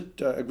 And there was a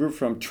group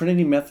from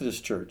Trinity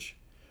Methodist Church,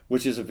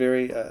 which is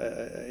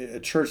a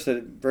church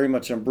that very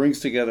much brings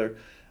together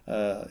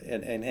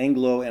an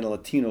Anglo and a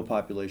Latino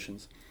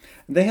populations.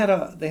 And they had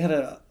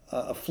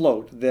a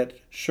float that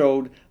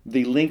showed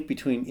the link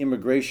between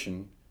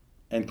immigration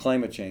and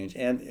climate change,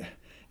 and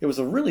it was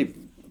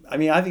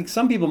I think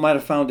some people might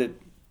have found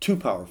it too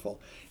powerful.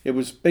 It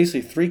was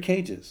basically 3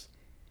 cages,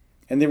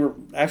 and there were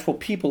actual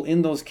people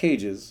in those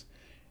cages,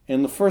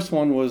 and the first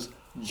one was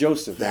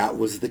Joseph. That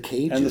was the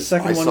cages. And the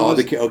second one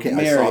was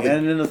Mary,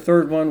 and then the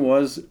third one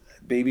was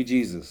baby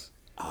Jesus.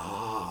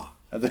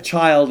 The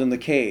child in the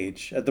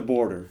cage at the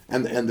border.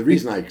 And the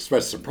reason I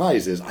expressed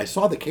surprise is I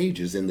saw the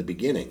cages in the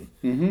beginning,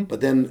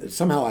 but then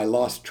somehow I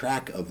lost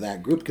track of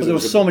that group. Because there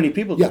was so many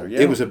people there.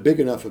 Yeah, it was a big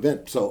enough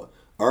event. So,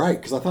 all right,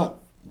 because I thought,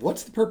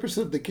 what's the purpose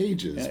of the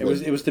cages? Yeah,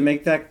 it was to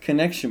make that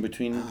connection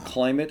between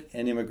climate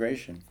and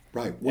immigration.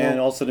 Right. Well, and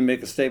also to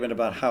make a statement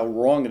about how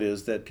wrong it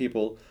is that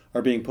people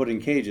are being put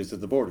in cages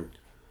at the border.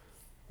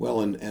 Well,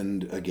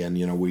 and again,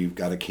 we've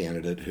got a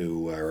candidate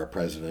or a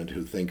president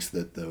who thinks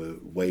that the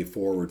way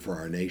forward for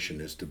our nation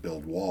is to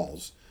build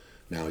walls.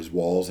 Now, his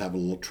walls have a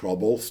little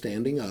trouble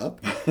standing up.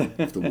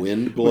 If the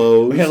wind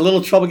blows. We had a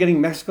little trouble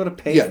getting Mexico to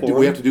pay for it.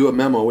 We have to do a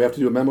memo. We have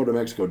to do a memo to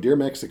Mexico. Dear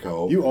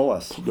Mexico. You owe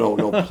us.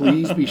 No,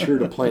 please be sure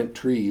to plant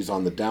trees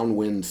on the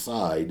downwind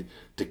side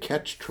to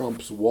catch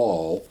Trump's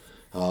wall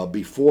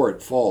before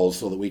it falls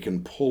so that we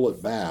can pull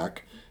it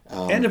back.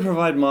 And to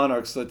provide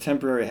monarchs a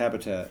temporary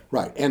habitat.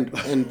 Right, and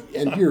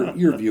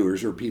your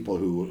viewers or people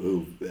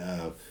who've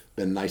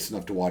been nice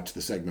enough to watch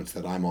the segments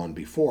that I'm on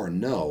before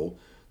know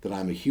that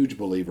I'm a huge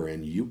believer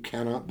in you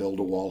cannot build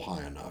a wall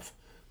high enough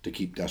to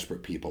keep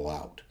desperate people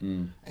out.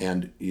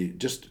 And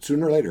just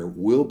sooner or later,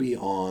 we'll be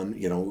on,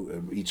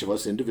 each of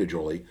us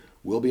individually,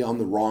 will be on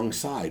the wrong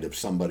side of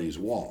somebody's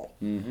wall.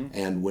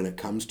 And when it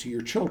comes to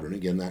your children,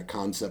 again, that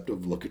concept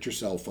of look at your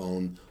cell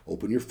phone,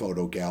 open your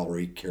photo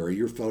gallery, carry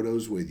your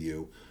photos with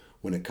you.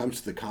 When it comes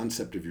to the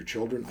concept of your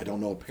children, I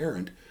don't know a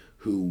parent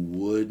who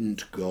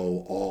wouldn't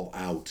go all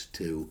out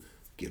to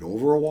get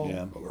over a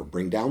wall or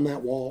bring down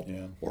that wall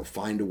or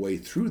find a way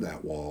through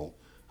that wall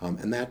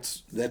And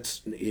that's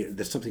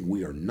something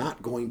we are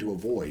not going to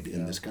avoid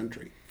in this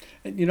country.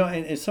 And,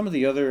 and some of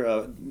the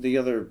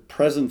other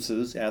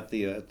presences at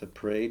the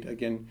parade,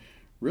 again,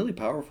 really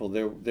powerful.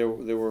 There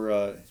were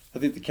I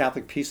think the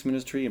Catholic Peace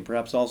Ministry and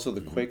perhaps also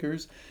the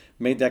Quakers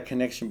made that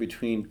connection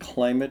between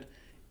climate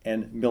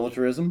and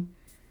militarism,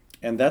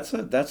 and that's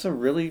a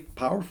really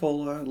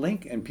powerful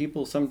link. And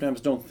people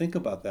sometimes don't think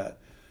about that,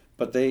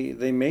 but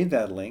they made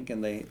that link,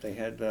 and they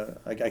had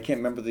I can't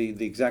remember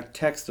the exact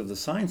text of the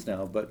signs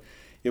now, but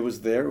it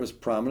was there. It was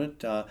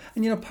prominent,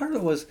 and part of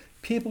it was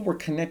people were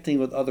connecting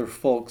with other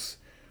folks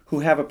who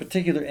have a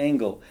particular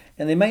angle,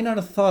 and they might not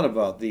have thought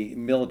about the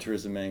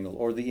militarism angle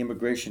or the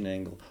immigration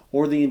angle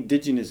or the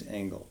indigenous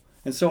angle.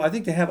 And so I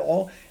think to have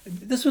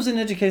this was an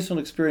educational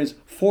experience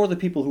for the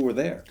people who were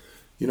there.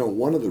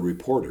 One of the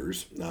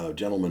reporters, a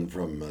gentleman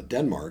from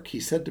Denmark, he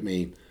said to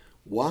me,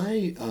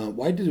 why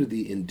do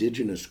the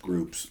indigenous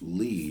groups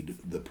lead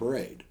the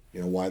parade?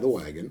 Why the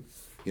wagon?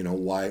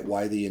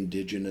 Why the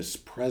indigenous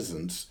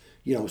presence,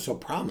 so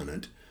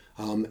prominent?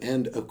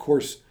 And of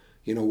course,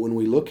 when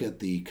we look at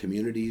the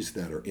communities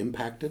that are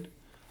impacted,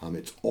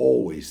 it's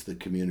always the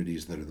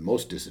communities that are the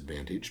most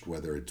disadvantaged,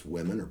 whether it's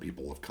women or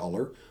people of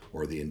color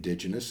or the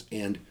indigenous.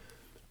 And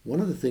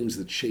one of the things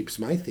that shapes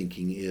my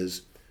thinking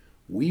is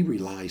we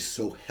rely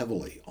so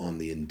heavily on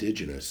the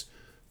indigenous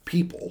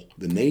people,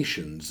 the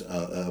nations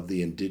of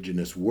the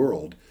indigenous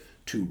world,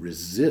 to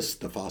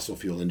resist the fossil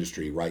fuel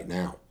industry right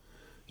now.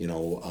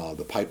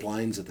 The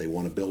pipelines that they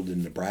want to build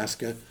in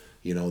Nebraska,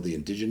 the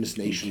indigenous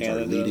nations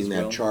are leading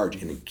that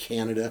charge. And in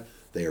Canada,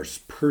 they are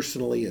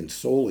personally and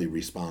solely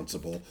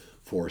responsible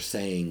for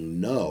saying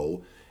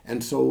no.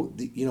 And so,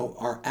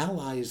 our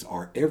allies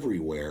are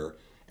everywhere,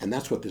 and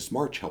that's what this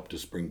march helped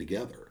us bring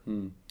together.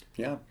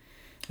 Yeah.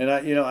 And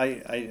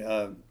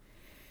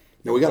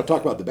now we got to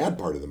talk about the bad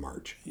part of the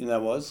march.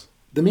 That was?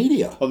 The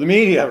media. Oh, the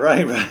media,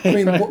 right. I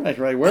mean,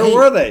 right. Where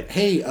were they?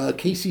 Hey,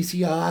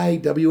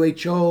 KCCI,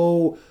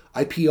 WHO,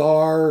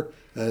 IPR,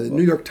 the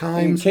New York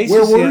Times.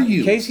 Where were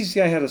you?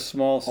 KCCI had a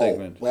small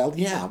segment. Oh, well,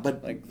 yeah,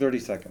 but like 30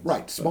 seconds.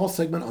 Right, small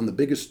segment on the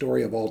biggest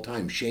story of all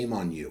time. Shame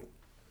on you.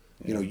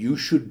 You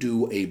should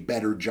do a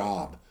better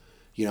job.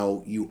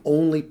 You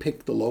only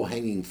pick the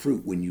low-hanging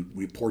fruit when you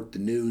report the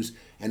news,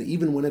 and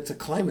even when it's a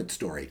climate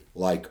story,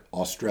 like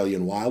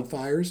Australian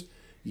wildfires,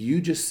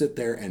 you just sit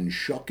there and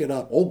shuck it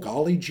up. Oh,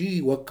 golly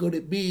gee, what could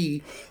it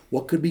be?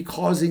 What could be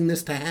causing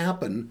this to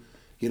happen?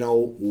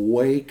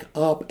 Wake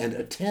up and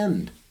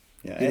attend.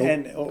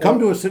 Yeah, come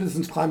to a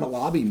Citizens Climate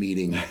Lobby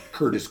meeting,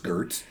 Curtis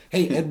Gertz.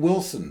 Hey, Ed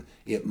Wilson,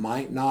 it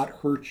might not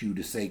hurt you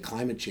to say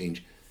climate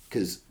change,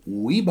 because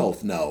we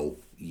both know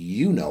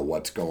you know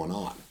what's going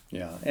on.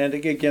 Yeah, and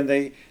again,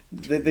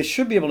 they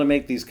should be able to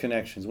make these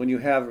connections. When you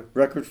have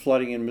record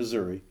flooding in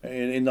Missouri,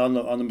 on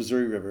the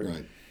Missouri River,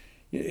 right,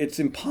 it's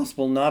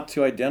impossible not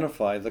to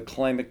identify the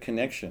climate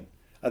connection.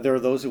 There are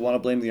those who want to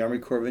blame the Army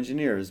Corps of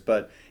Engineers,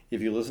 but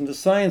if you listen to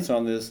science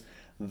on this,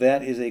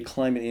 that is a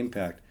climate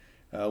impact.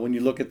 When you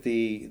look at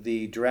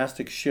the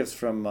drastic shifts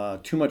from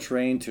too much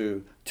rain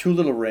to too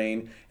little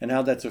rain and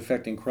how that's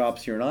affecting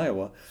crops here in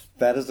Iowa,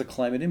 that is a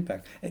climate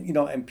impact. And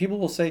and people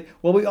will say,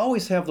 well, we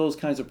always have those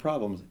kinds of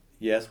problems.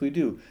 Yes, we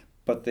do,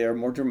 but they're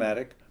more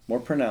dramatic, more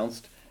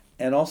pronounced,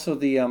 and also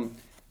the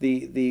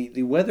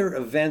weather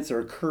events are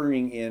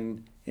occurring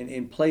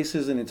in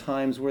places and in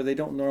times where they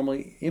don't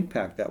normally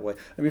impact that way.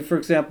 I mean, for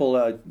example,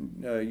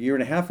 a year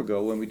and a half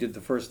ago when we did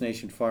the First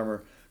Nation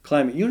Farmer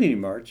Climate Unity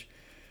March,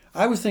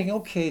 I was thinking,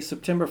 okay,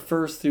 September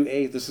 1st through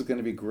 8th, this is going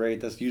to be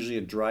great. That's usually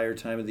a drier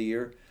time of the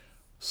year.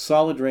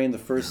 Solid rain the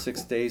first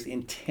 6 days,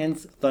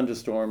 intense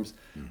thunderstorms,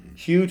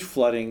 huge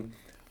flooding.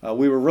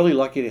 We were really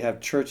lucky to have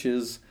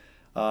churches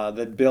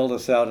that bailed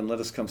us out and let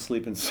us come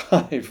sleep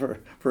inside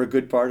for a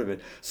good part of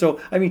it.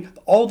 So, I mean,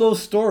 all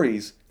those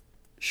stories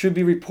should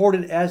be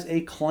reported as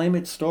a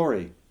climate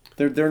story.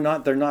 They're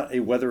not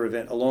a weather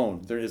event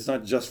alone. It's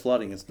not just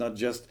flooding. It's not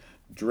just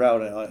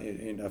drought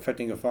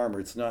affecting a farmer.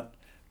 It's not.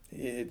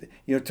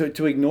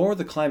 To ignore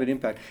the climate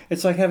impact,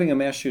 it's like having a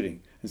mass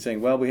shooting and saying,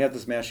 well, we had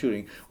this mass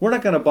shooting. We're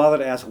not going to bother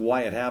to ask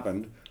why it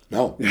happened.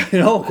 No.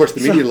 Of course,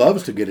 the media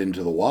loves to get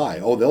into the why.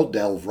 Oh, they'll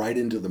delve right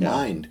into the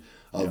mind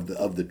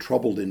of the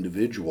troubled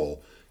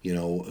individual,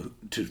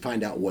 to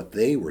find out what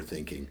they were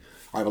thinking.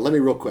 All right, but let me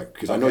real quick,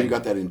 because I know you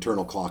got that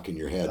internal clock in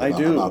your head. I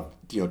do. About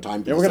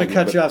time. Yeah, we're going to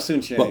cut you off soon,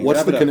 Shane. But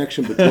what's the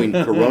connection between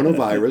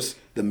coronavirus,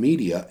 the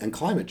media, and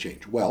climate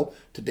change? Well,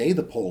 today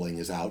the polling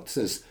is out. It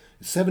says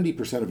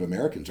 70% of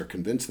Americans are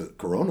convinced that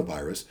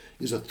coronavirus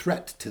is a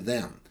threat to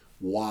them.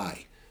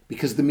 Why?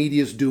 Because the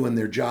media is doing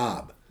their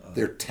job.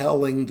 They're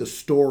telling the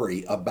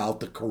story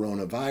about the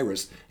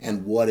coronavirus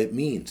and what it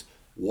means.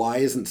 Why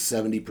isn't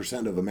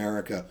 70% of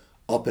America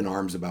up in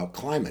arms about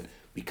climate?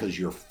 Because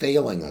you're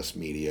failing us,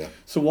 media.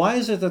 So why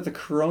is it that the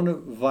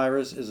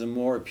coronavirus is a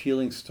more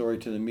appealing story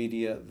to the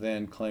media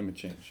than climate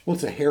change? Well,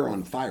 it's a hair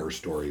on fire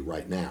story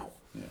right now.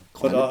 Yeah.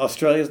 But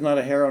Australia's not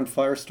a hair on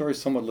fire story,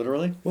 somewhat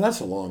literally? Well, that's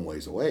a long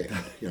ways away.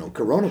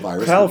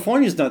 Coronavirus.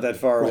 California's not that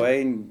far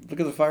away, and look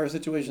at the fire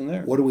situation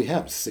there. What do we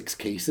have? 6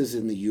 cases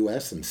in the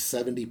U.S. and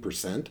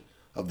 70%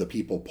 of the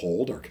people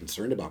polled are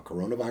concerned about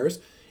coronavirus.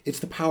 It's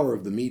the power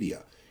of the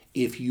media.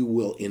 If you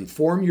will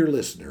inform your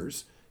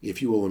listeners,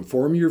 if you will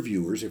inform your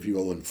viewers, if you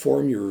will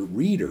inform your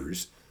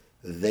readers,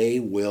 they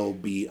will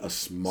be a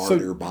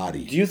smarter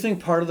body. Do you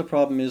think part of the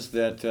problem is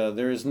that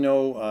there is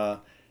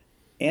no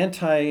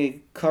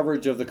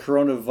anti-coverage of the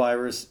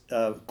coronavirus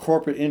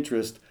corporate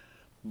interest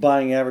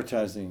buying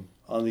advertising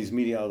on these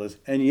media outlets,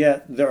 and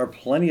yet there are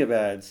plenty of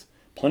ads,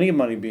 plenty of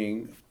money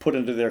being put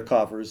into their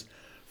coffers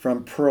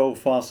from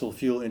pro-fossil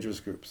fuel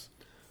interest groups?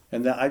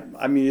 And that,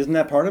 I mean, isn't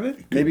that part of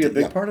it? Maybe a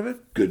big part of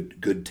it?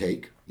 Good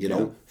take.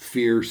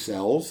 Fear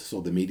sells,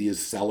 so the media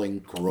is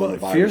selling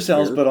coronavirus. Well, fear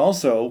sells, but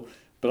also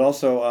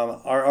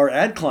our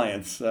ad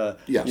clients,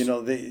 yes.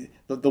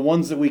 The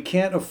ones that we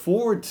can't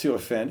afford to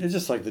offend. It's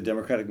just like the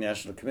Democratic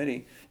National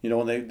Committee.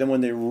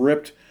 When they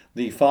ripped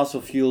the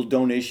fossil fuel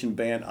donation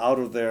ban out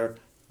of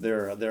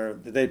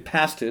they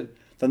passed it,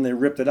 then they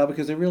ripped it out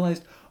because they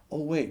realized,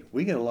 oh wait,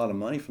 we get a lot of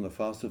money from the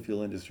fossil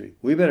fuel industry.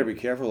 We better be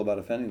careful about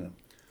offending them.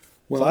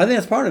 Well, so I think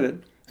that's part of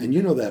it. And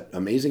that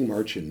amazing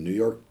march in New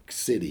York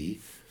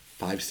City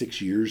 5-6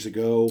 years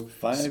ago.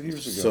 5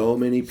 years ago. So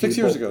many people. 6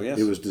 years ago, yes.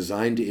 It was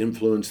designed to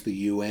influence the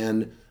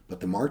UN, but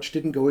the march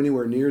didn't go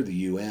anywhere near the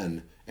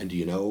UN. And do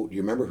you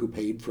remember who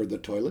paid for the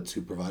toilets,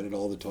 who provided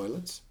all the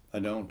toilets? I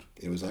don't.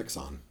 It was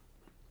Exxon.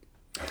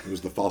 It was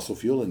the fossil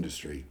fuel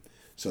industry.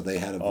 So they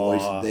had a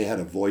voice. They had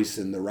a voice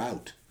in the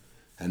rout.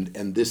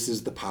 And this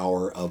is the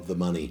power of the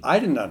money. I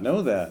did not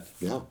know that.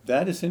 Yeah.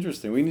 That is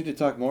interesting. We need to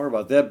talk more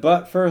about that.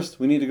 But first,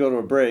 we need to go to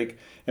a break.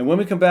 And when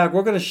we come back,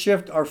 we're going to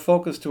shift our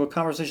focus to a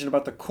conversation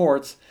about the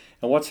courts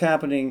and what's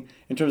happening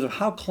in terms of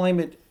how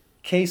climate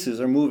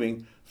cases are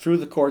moving through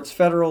the courts,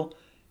 federal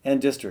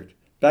and district.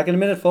 Back in a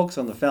minute, folks,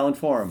 on the Fallon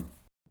Forum.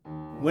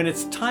 When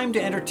it's time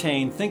to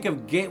entertain, think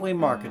of Gateway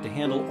Market to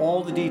handle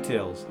all the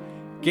details.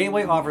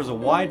 Gateway offers a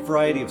wide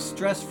variety of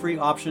stress-free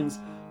options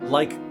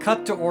like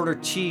cut-to-order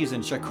cheese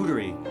and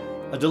charcuterie,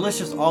 a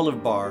delicious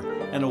olive bar,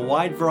 and a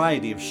wide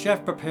variety of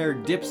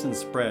chef-prepared dips and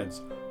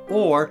spreads.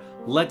 Or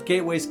let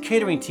Gateway's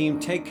catering team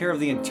take care of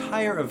the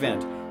entire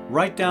event,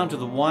 right down to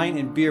the wine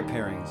and beer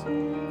pairings.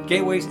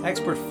 Gateway's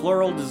expert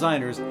floral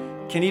designers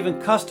can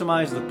even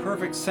customize the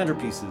perfect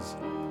centerpieces.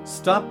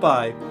 Stop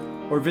by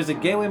or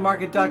visit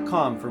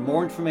gatewaymarket.com for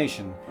more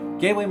information.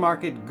 Gateway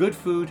Market, good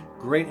food,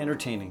 great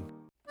entertaining.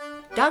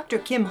 Dr.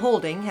 Kim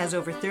Holding has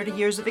over 30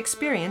 years of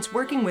experience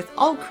working with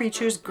all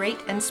creatures great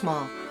and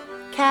small.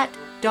 Cat,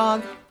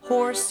 dog,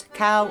 horse,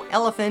 cow,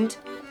 elephant.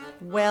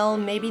 Well,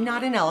 maybe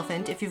not an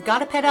elephant. If you've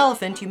got a pet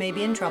elephant, you may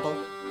be in trouble.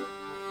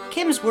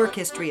 Kim's work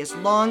history is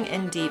long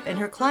and deep, and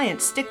her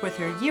clients stick with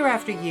her year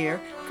after year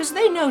because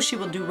they know she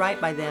will do right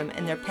by them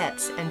and their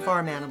pets and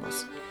farm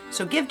animals.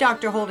 So give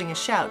Dr. Holding a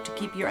shout to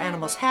keep your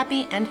animals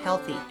happy and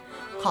healthy.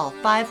 Call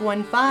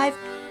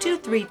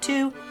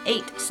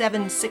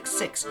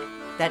 515-232-8766.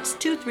 That's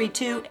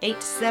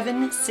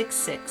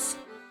 232-8766.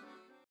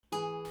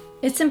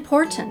 It's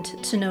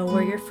important to know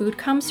where your food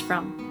comes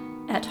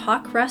from. At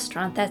Hawk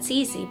Restaurant, that's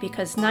easy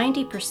because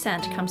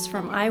 90% comes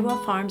from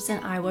Iowa farms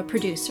and Iowa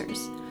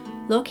producers.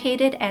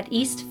 Located at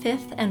East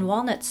 5th and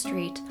Walnut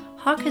Street,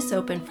 Hawk is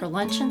open for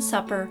lunch and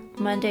supper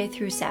Monday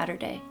through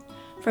Saturday.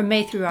 From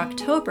May through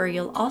October,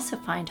 you'll also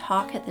find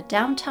Hawk at the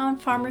Downtown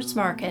Farmers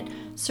Market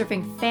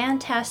serving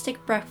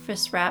fantastic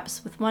breakfast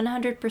wraps with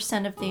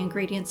 100% of the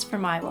ingredients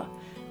from Iowa,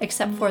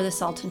 except for the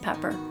salt and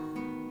pepper.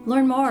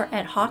 Learn more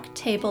at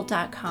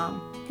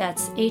hawktable.com.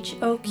 That's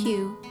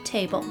HOQ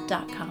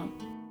table.com.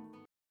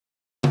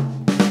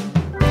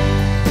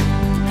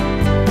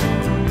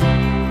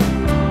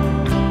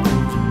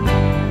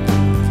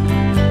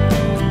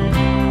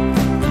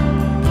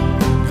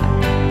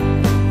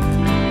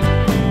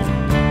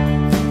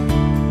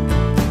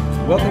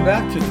 Welcome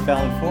back to the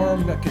Fallon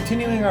Forum,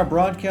 continuing our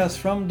broadcast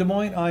from Des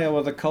Moines,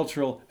 Iowa, the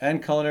cultural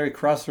and culinary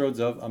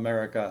crossroads of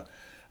America.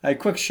 A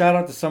quick shout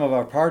out to some of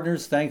our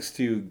partners. Thanks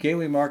to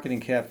Gateway Market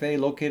and Cafe,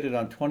 located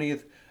on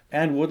 20th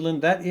and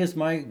Woodland. That is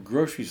my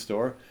grocery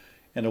store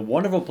and a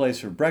wonderful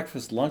place for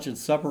breakfast, lunch, and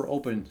supper,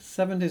 open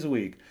 7 days a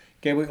week.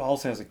 Gateway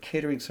also has a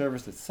catering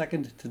service that's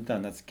second to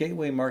none. That's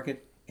Gateway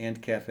Market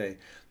and Cafe.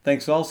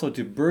 Thanks also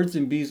to Birds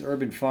and Bees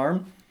Urban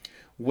Farm,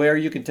 where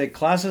you can take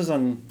classes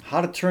on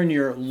how to turn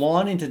your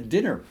lawn into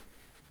dinner.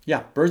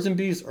 Yeah, Birds and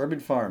Bees Urban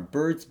Farm,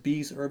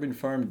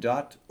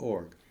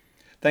 birdsbeesurbanfarm.org.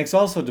 Thanks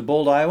also to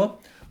Bold Iowa,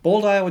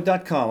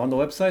 boldiowa.com on the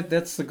website.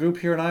 That's the group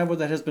here in Iowa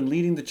that has been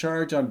leading the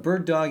charge on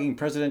bird dogging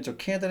presidential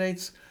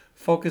candidates,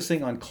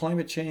 focusing on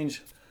climate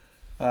change,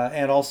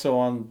 and also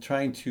on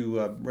trying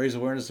to raise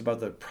awareness about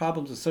the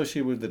problems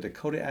associated with the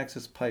Dakota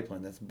Access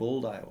Pipeline. That's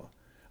Bold, Iowa. All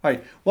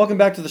right, welcome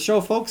back to the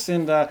show, folks.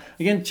 And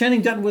again,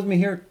 Channing Dutton with me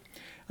here.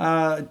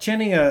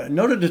 Channing, a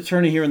noted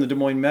attorney here in the Des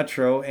Moines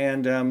Metro,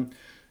 and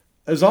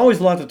there's always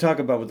a lot to talk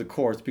about with the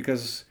courts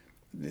because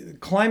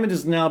climate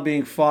is now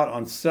being fought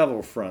on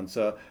several fronts,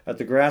 at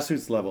the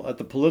grassroots level, at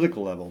the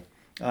political level,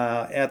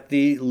 at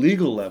the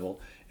legal level.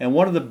 And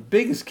one of the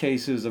biggest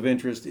cases of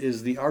interest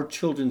is the Our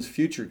Children's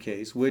Future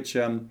case, which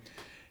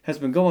has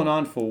been going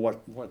on for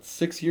what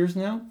 6 years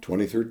now?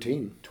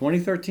 2013.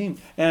 2013,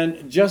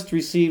 and just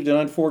received an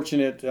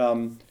unfortunate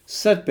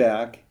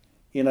setback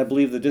in, I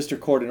believe, the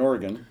district court in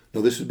Oregon.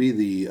 No, this would be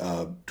the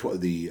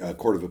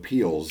Court of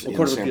Appeals in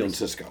San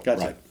Francisco.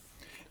 Gotcha. Right.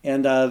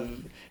 And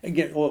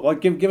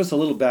again, give us a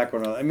little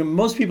background on it. I mean,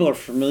 most people are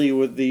familiar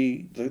with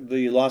the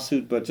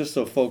lawsuit, but just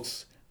so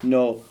folks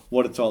know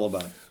what it's all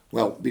about.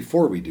 Well,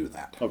 before we do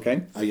that,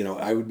 Okay.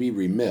 I would be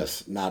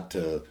remiss not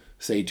to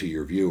say to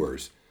your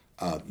viewers,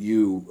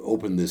 you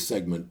opened this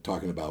segment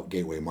talking about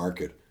Gateway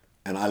Market,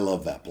 and I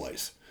love that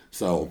place.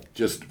 So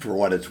just for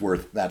what it's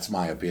worth, that's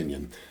my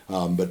opinion.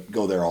 But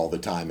go there all the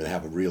time and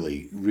have a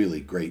really, really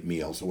great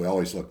meal. So we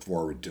always look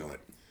forward to it.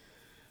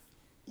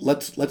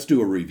 Let's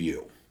do a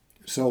review.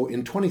 So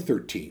in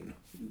 2013,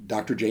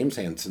 Dr. James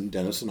Hansen,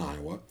 Denison,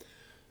 Iowa,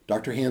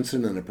 Dr.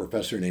 Hansen and a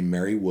professor named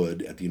Mary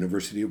Wood at the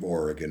University of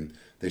Oregon,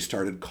 they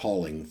started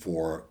calling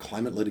for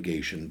climate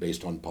litigation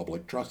based on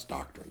public trust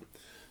doctrine.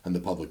 And the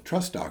public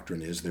trust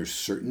doctrine is there's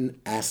certain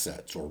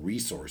assets or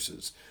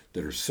resources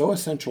that are so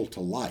essential to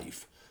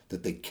life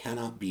that they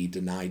cannot be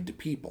denied to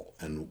people.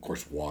 And of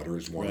course, water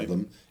is one of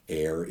them.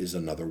 Air is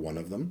another one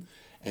of them.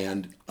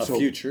 And a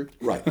future.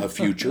 Right, a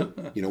future.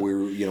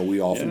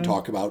 We often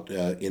talk about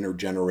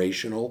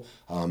intergenerational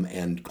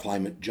and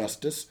climate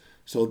justice.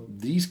 So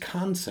these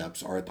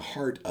concepts are at the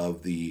heart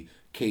of the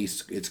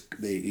case.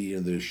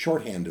 The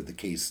shorthand of the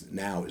case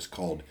now is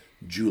called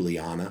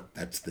Juliana.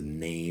 That's the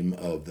name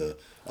of the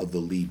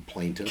lead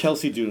plaintiff.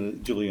 Kelsey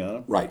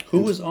Juliana. Right. Who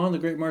was on the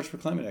Great March for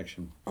Climate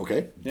Action.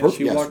 Okay. Yeah,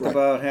 she walked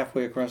about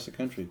halfway across the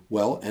country.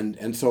 Well,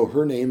 and so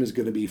her name is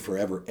going to be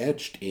forever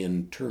etched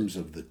in terms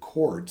of the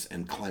courts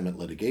and climate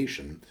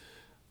litigation.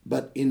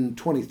 But in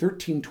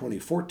 2013,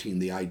 2014,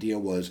 the idea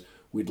was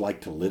we'd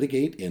like to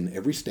litigate in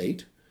every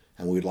state,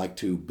 and we'd like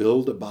to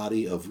build a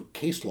body of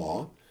case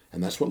law.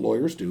 And that's what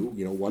lawyers do,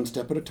 one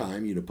step at a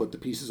time. You put the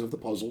pieces of the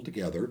puzzle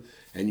together,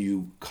 and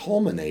you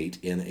culminate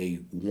in a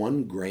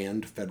one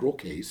grand federal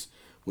case,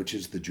 which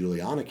is the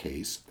Juliana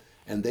case.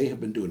 And they have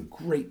been doing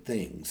great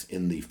things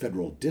in the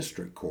federal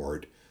district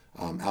court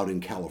out in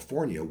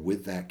California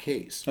with that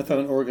case. I thought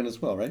in Oregon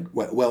as well, right?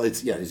 Well,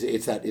 it's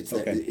that.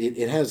 Okay.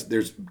 It has.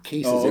 There's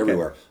cases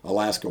everywhere.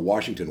 Alaska,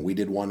 Washington. We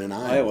did one in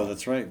Iowa.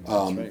 That's right.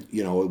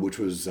 Which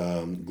was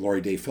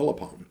Gloria Day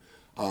Philippone.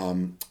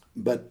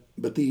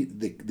 But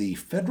the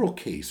federal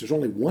case, there's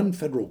only one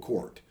federal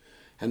court.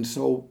 And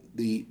so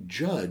the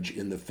judge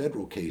in the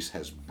federal case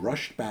has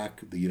brushed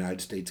back the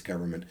United States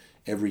government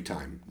every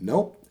time.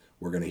 Nope,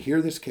 we're going to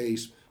hear this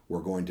case. We're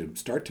going to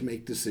start to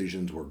make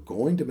decisions. We're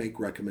going to make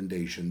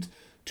recommendations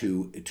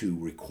to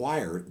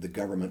require the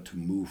government to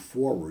move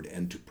forward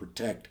and to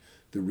protect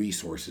the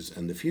resources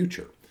and the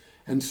future.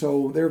 And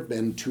so there have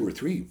been 2 or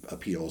 3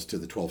 appeals to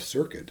the 12th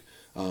Circuit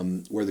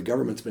where the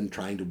government's been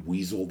trying to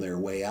weasel their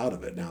way out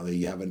of it. Now, they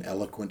have an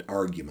eloquent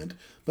argument,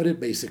 but it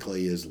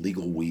basically is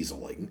legal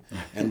weaseling.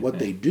 And what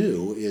they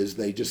do is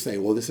they just say,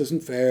 well, this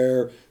isn't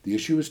fair. The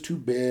issue is too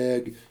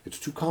big. It's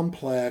too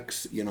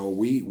complex.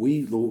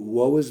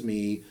 Woe is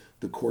me.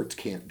 The courts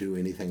can't do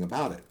anything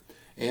about it.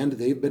 And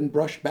they've been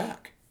brushed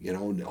back.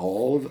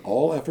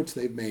 All efforts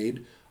they've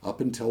made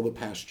up until the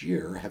past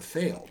year have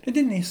failed.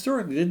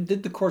 And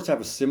did the courts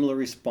have a similar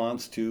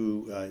response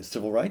to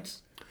civil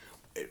rights?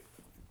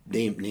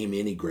 Name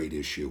any great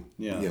issue.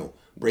 Yeah.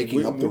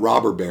 Breaking up the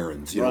robber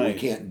barons. Right. We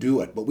can't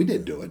do it, but we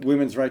did do it.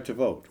 Women's right to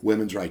vote.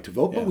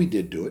 But we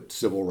did do it.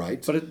 Civil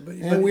rights. But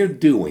we're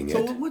doing it.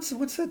 So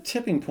what's that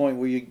tipping point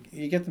where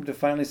you get them to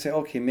finally say,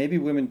 okay, maybe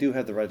women do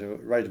have the right to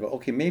vote.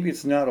 Okay, maybe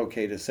it's not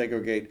okay to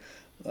segregate,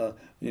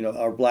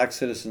 our black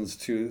citizens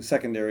to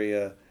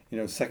secondary,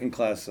 second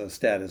class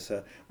status.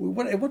 At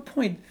what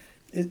point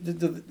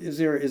is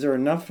there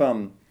enough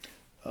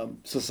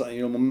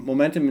society,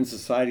 momentum in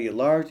society at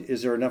large?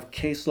 Is there enough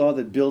case law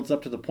that builds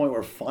up to the point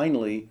where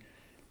finally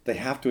they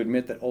have to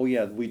admit that, oh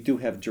yeah, we do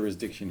have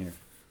jurisdiction here?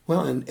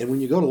 Well, and when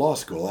you go to law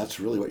school, that's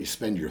really what you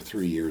spend your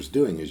 3 years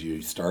doing, is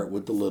you start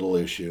with the little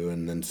issue,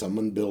 and then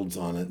someone builds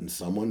on it, and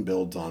someone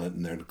builds on it,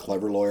 and then a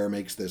clever lawyer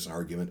makes this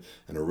argument,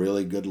 and a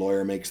really good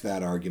lawyer makes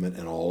that argument,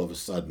 and all of a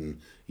sudden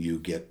you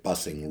get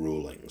busing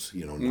rulings.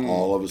 And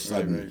all of a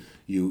sudden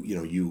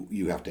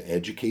you have to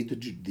educate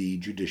the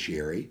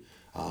judiciary.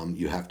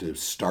 You have to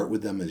start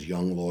with them as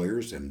young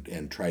lawyers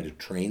and try to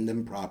train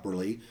them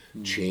properly,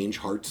 change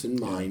hearts and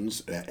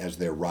minds as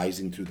they're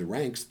rising through the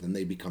ranks. Then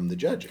they become the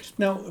judges.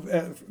 Now,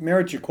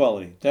 marriage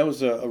equality, that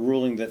was a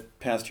ruling that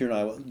passed here in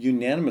Iowa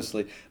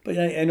unanimously. But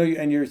I know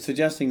you're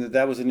suggesting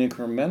that was an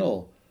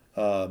incremental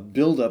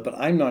buildup, but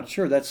I'm not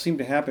sure. That seemed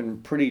to happen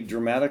pretty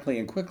dramatically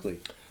and quickly.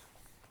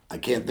 I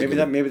can't think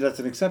maybe that's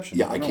an exception.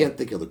 Yeah, I can't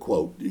think of the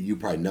quote. You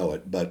probably know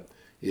it, but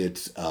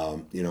it's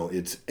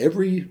it's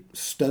every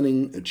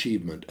stunning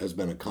achievement has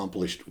been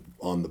accomplished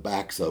on the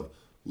backs of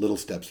little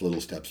steps,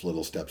 little steps,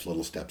 little steps,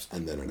 little steps,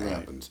 and then it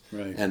happens.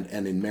 Right.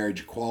 And in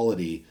marriage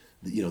equality,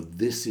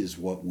 this is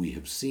what we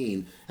have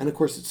seen. And of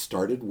course, it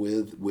started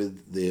with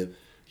the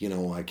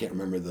I can't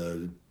remember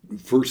the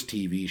first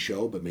TV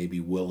show, but maybe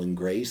Will and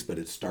Grace. But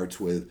it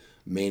starts with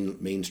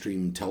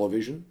mainstream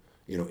television.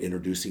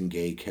 introducing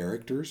gay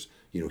characters,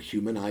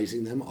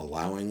 humanizing them,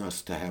 allowing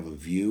us to have a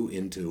view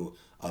into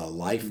a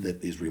life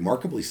that is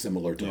remarkably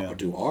similar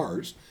to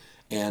ours.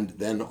 And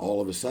then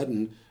all of a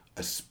sudden,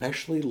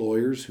 especially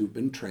lawyers who've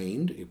been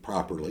trained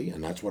properly,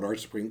 and that's what our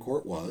Supreme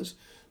Court was,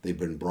 they've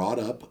been brought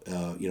up,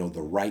 the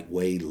right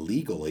way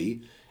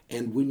legally.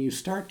 And when you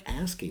start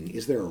asking,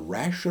 is there a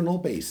rational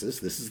basis,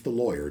 this is the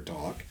lawyer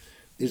talk,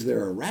 is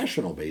there a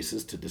rational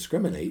basis to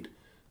discriminate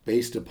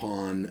based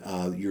upon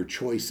your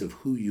choice of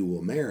who you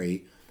will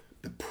marry?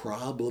 The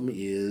problem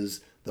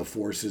is the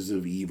forces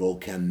of evil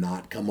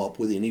cannot come up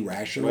with any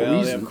rational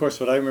reason. Of course,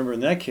 what I remember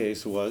in that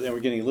case was, and we're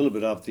getting a little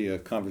bit off the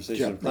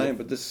conversation of time,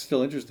 but this is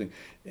still interesting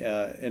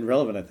and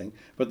relevant, I think.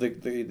 But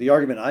the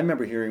argument I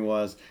remember hearing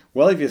was,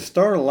 well, if you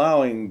start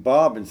allowing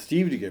Bob and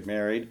Steve to get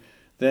married,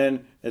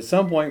 then at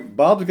some point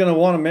Bob's going to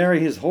want to marry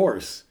his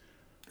horse.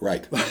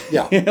 Right.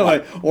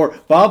 Yeah. Or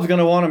Bob's going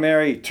to want to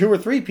marry 2 or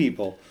 3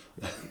 people.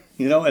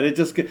 And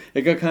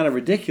it got kind of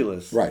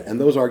ridiculous. Right.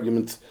 And those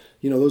arguments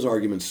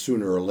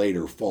sooner or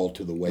later fall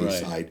to the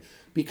wayside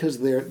because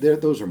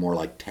those are more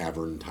like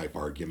tavern type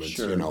arguments.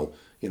 Sure.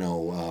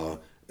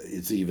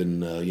 It's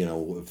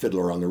even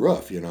Fiddler on the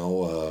Roof.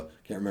 Can't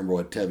remember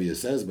what Tevye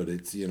says, but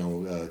it's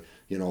a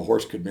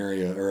horse could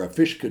marry or a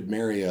fish could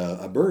marry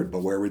a bird,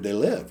 but where would they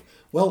live?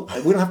 Well,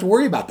 we don't have to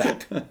worry about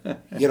that.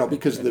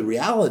 Because the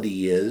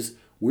reality is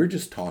we're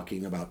just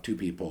talking about 2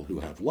 people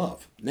who have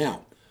love.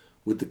 Now,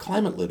 with the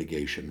climate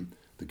litigation,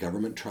 the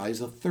government tries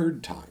a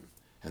 3rd time.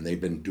 And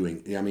they've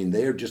been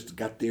they're just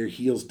got their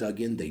heels dug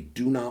in. They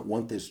do not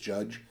want this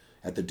judge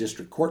at the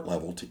district court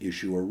level to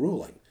issue a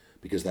ruling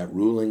because that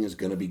ruling is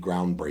going to be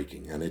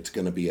groundbreaking and it's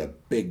going to be a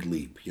big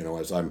leap.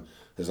 As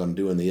I'm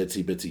doing the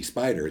itsy bitsy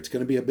spider, it's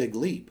going to be a big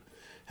leap.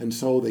 And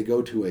so they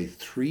go to a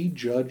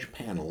 3-judge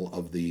panel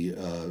of the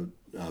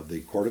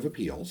Court of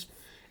Appeals,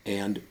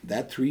 and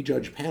that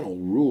 3-judge panel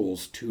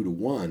rules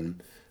 2-1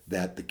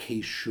 that the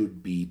case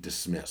should be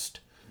dismissed.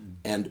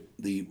 And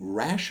the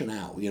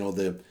rationale,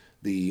 the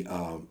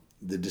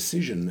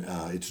decision,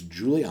 it's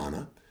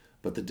Juliana,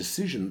 but the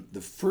decision,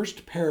 the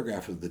first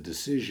paragraph of the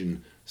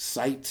decision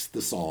cites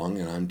the song,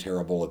 and I'm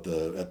terrible at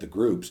the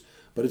groups,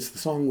 but it's the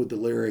song with the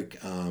lyric,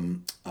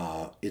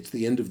 "It's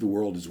the end of the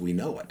world as we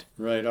know it."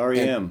 Right,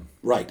 REM.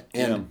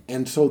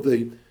 And so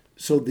the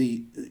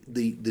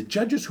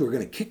judges who are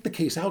going to kick the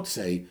case out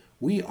say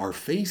we are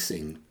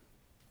facing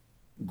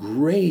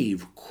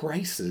grave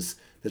crisis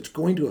that's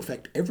going to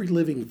affect every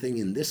living thing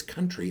in this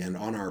country and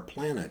on our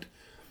planet.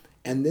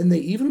 And then they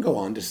even go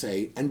on to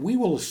say, and we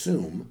will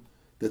assume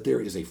that there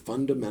is a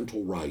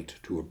fundamental right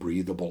to a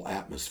breathable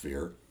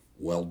atmosphere.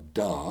 Well,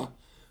 duh.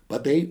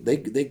 But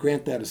they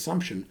grant that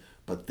assumption,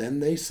 but then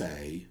they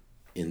say,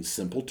 in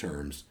simple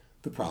terms,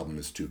 the problem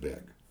is too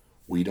big.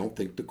 We don't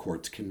think the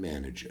courts can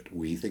manage it.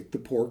 We think the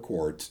poor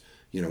courts,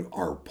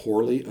 are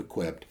poorly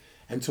equipped.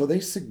 And so they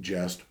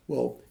suggest,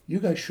 well, you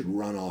guys should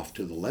run off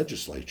to the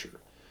legislature.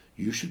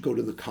 You should go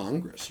to the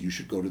Congress. You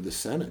should go to the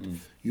Senate.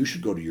 You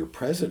should go to your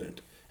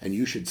president. And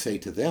you should say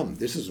to them,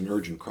 this is an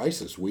urgent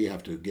crisis. We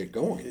have to get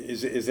going.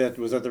 Was that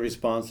the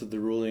response of the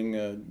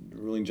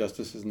ruling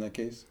justices in that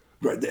case?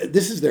 Right.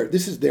 This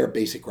is their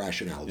basic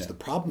rationale. The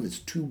problem is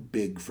too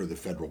big for the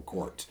federal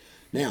courts.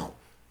 Now,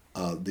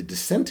 the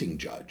dissenting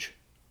judge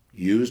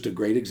used a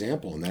great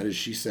example, and that is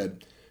she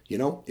said,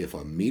 if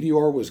a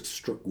meteor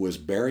was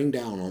bearing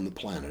down on the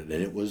planet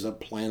and it was a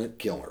planet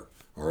killer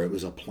or it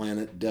was a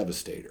planet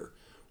devastator,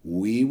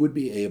 we would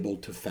be able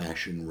to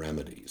fashion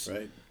remedies.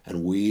 Right.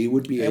 And we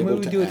would be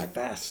able to act. And we would do it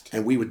fast.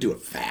 And we would do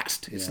it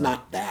fast. It's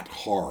not that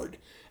hard.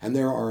 And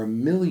there are a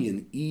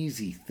million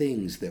easy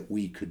things that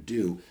we could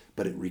do,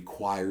 but it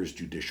requires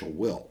judicial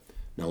will.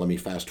 Now let me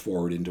fast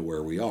forward into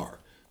where we are.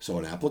 So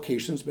an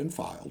application's been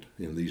filed.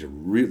 These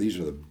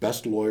are the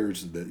best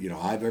lawyers that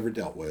I've ever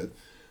dealt with.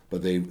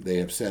 But they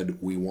have said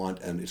we want,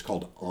 and it's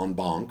called en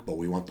banc, but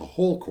we want the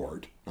whole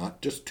court,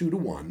 not just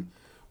 2-1.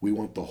 We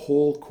want the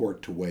whole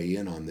court to weigh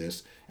in on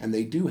this, and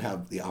they do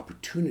have the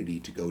opportunity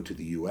to go to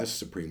the U.S.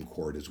 Supreme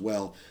Court as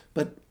well.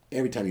 But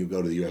every time you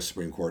go to the U.S.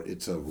 Supreme Court,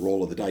 it's a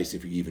roll of the dice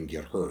if you even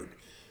get heard.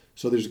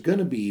 So there's going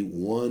to be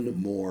one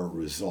more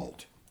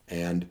result.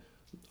 And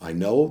I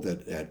know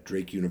that at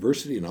Drake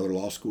University and other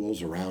law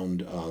schools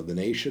around the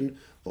nation,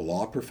 the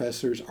law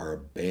professors are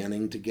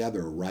banding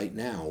together right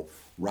now,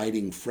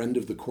 writing friend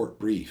of the court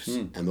briefs.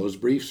 And those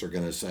briefs are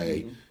going to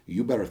say,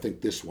 you better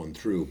think this one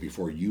through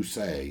before you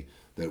say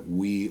that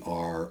we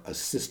are a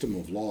system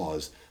of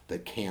laws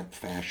that can't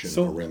fashion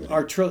a remedy.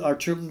 Our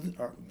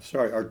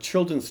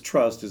children's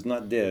trust is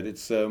not dead.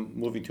 It's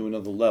moving to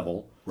another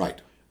level.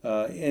 Right.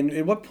 And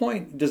at what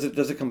point does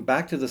it come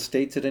back to the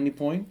states at any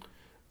point?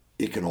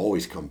 It can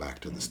always come back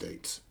to the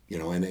states,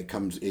 and it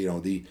comes,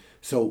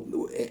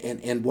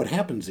 and what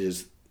happens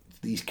is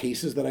these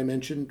cases that I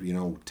mentioned,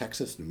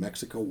 Texas, New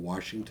Mexico,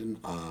 Washington,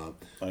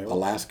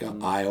 Alaska,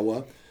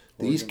 Iowa,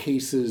 these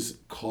cases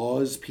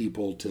cause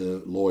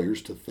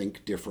lawyers to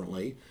think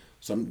differently.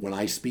 When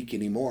I speak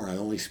anymore, I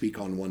only speak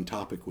on one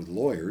topic with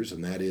lawyers,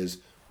 and that is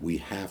we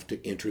have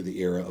to enter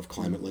the era of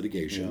climate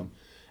litigation.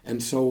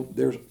 And so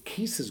there's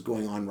cases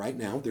going on right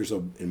now. There's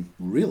a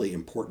really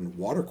important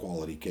water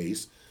quality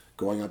case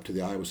going up to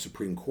the Iowa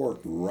Supreme Court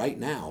right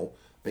now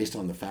based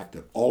on the fact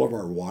that all of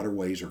our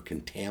waterways are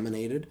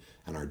contaminated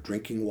and our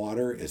drinking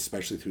water,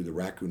 especially through the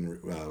Raccoon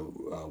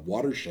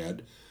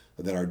watershed,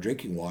 that our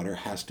drinking water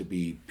has to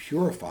be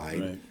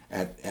purified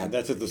at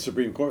that's at the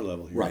Supreme Court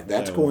level here. Right,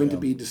 that's going to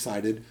be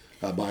decided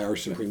by our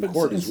Supreme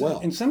Court as well.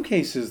 In some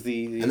cases,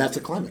 and that's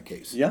a climate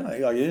case. Yeah,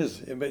 it is.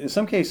 But in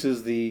some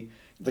cases, the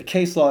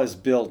case law is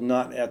built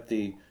not at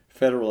the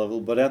federal level,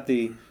 but at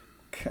the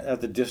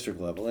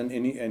district level.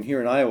 And here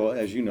in Iowa,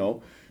 as you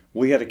know,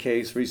 we had a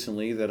case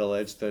recently that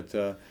alleged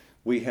that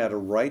we had a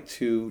right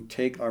to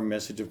take our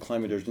message of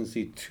climate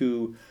urgency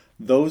to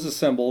those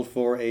assembled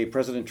for a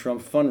President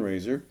Trump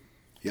fundraiser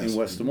in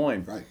West Des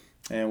Moines. Right.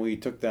 And we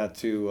took that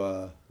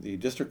to the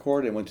district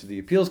court and went to the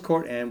appeals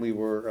court, and we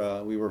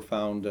were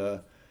found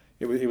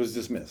it was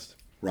dismissed.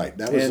 Right.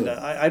 That was. And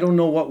I don't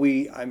know what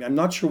I'm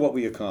not sure what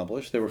we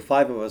accomplished. There were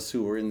 5 of us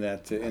who were in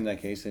that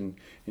case, and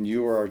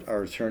you were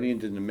our attorney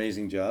and did an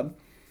amazing job.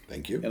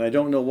 Thank you. And I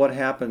don't know what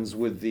happens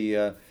with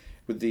the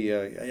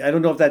I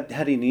don't know if that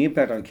had any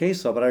impact on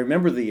case law, but I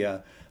remember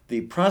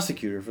the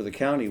prosecutor for the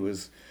county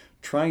was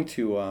trying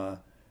to.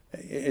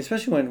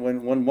 Especially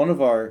when one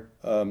of our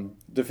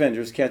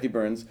defenders, Kathy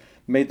Burns,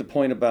 made the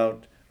point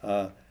about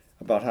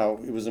how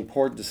it was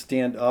important to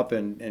stand up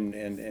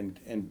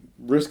and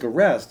risk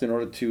arrest in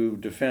order to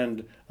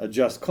defend a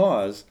just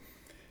cause,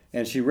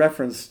 and she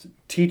referenced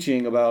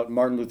teaching about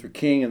Martin Luther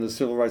King and the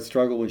civil rights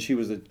struggle when she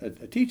was a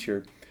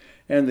teacher,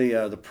 and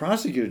the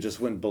prosecutor just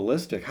went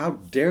ballistic. How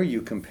dare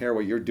you compare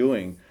what you're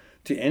doing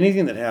to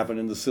anything that happened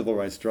in the civil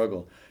rights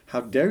struggle? How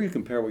dare you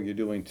compare what you're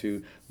doing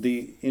to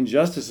the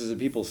injustices that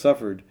people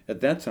suffered at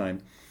that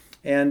time?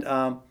 And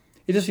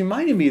it just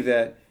reminded me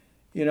that,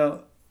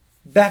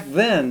 back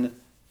then,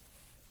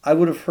 I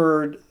would have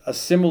heard a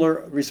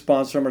similar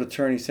response from an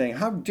attorney saying,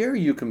 how dare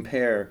you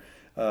compare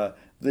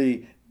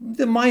the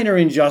minor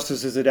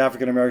injustices that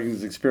African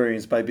Americans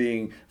experience by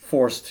being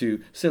forced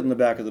to sit in the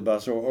back of the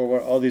bus or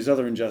all these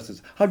other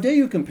injustices. How dare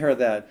you compare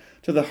that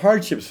to the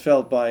hardships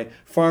felt by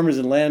farmers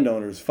and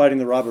landowners fighting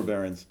the robber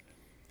barons?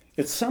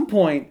 At some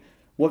point,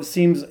 what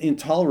seems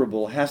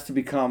intolerable has to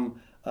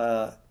become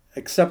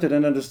accepted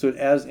and understood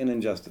as an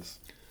injustice.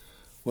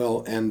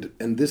 Well, and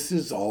this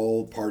is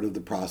all part of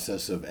the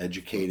process of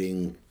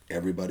educating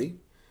everybody.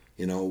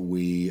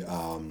 We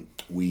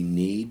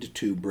need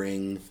to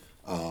bring,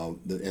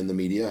 and the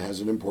media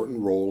has an important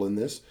role in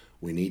this.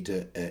 We need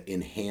to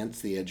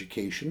enhance the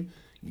education.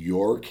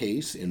 Your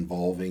case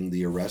involving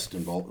the arrest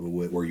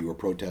where you were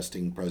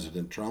protesting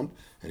President Trump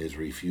and his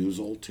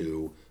refusal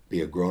to be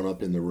a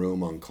grown-up in the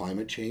room on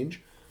climate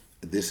change.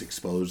 This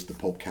exposed the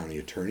Polk County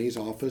Attorney's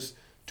Office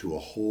to a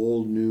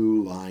whole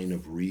new line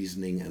of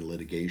reasoning and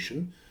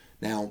litigation.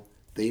 Now,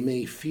 they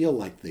may feel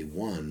like they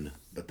won,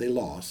 but they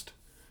lost.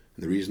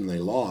 And the reason they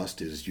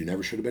lost is you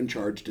never should have been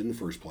charged in the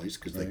first place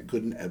because they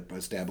couldn't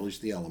establish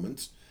the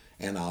elements.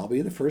 And I'll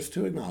be the first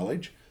to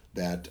acknowledge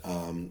that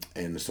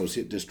an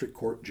associate district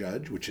court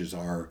judge, which is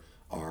our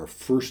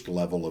first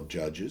level of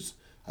judges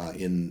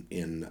in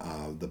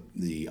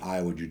the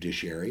Iowa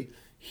judiciary,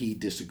 he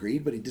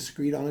disagreed, but he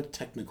disagreed on a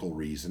technical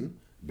reason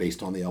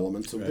based on the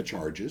elements of the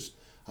charges.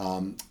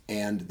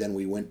 And then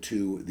we went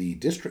to the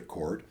district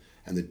court,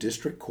 and the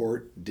district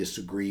court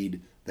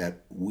disagreed that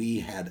we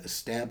had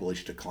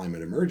established a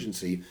climate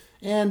emergency.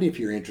 And if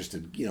you're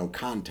interested,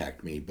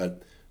 contact me.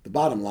 But the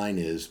bottom line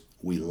is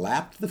we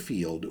lapped the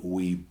field,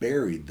 we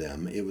buried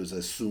them. It was a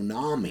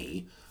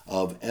tsunami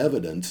of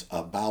evidence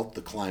about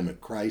the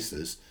climate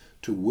crisis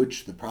to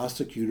which the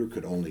prosecutor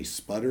could only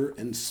sputter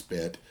and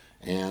spit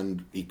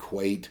and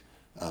equate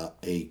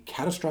a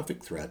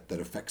catastrophic threat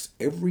that affects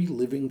every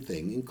living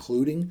thing,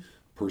 including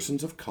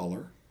persons of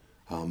color,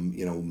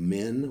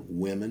 men,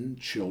 women,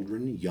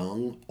 children,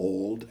 young,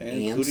 old,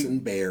 ants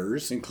and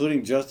bears.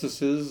 Including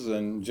justices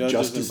and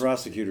judges and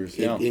prosecutors.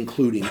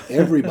 Including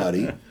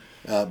everybody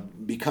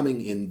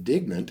becoming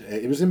indignant.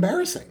 It was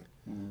embarrassing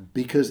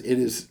because it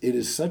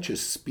is such a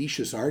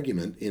specious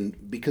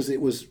argument because it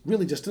was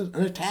really just an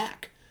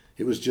attack.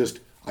 It was just,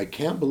 I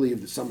can't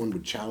believe that someone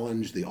would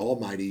challenge the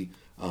almighty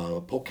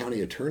Polk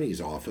County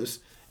Attorney's Office.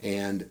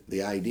 And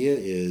the idea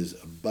is,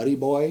 buddy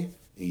boy,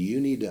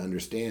 you need to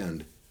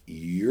understand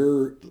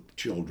your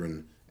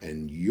children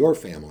and your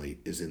family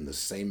is in the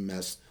same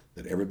mess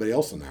that everybody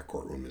else in that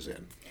courtroom is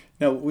in.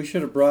 Now, we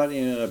should have brought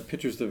in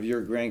pictures of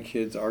your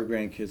grandkids, our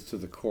grandkids, to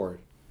the court.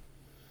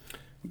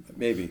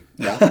 Maybe.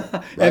 Yeah,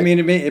 right. I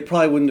mean, it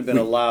probably wouldn't have been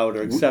allowed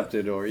or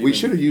accepted. We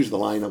should have used the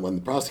line when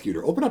the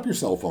prosecutor, open up your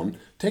cell phone,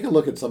 take a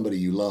look at somebody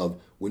you love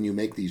when you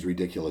make these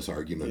ridiculous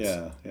arguments.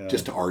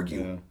 Just to argue.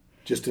 Yeah.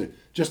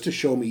 Just to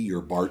show me your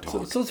bar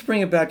talk. So let's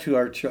bring it back to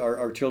our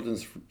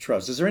children's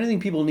trust. Is there anything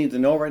people need to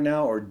know right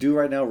now or do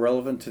right now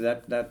relevant to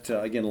that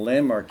again,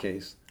 landmark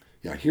case?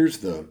 Yeah, here's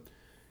the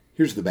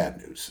bad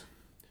news.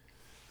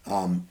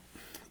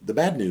 The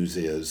bad news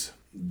is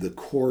the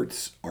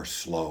courts are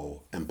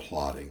slow and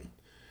plodding.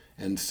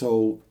 And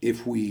so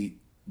if we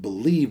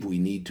believe we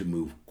need to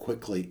move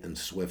quickly and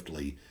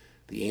swiftly,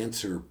 the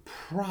answer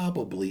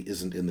probably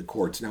isn't in the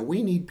courts. Now,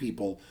 we need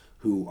people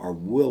who are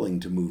willing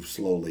to move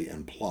slowly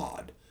and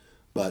plod,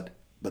 but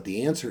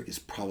the answer is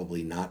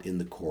probably not in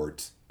the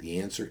courts. The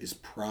answer is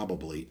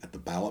probably at the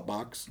ballot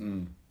box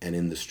and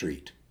in the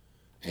street.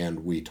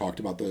 And we talked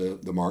about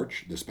the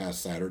march this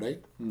past Saturday.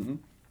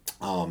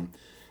 And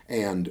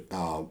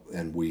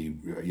we,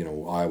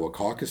 Iowa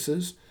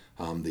caucuses,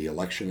 the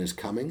election is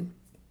coming.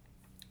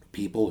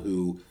 People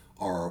who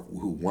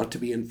want to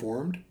be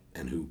informed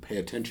and who pay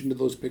attention to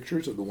those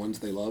pictures of the ones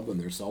they love on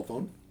their cell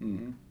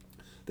phone,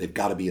 they've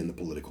got to be in the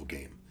political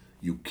game.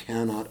 You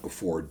cannot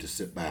afford to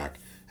sit back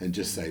and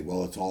just say,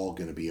 well, it's all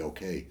going to be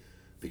okay.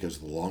 Because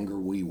the longer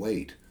we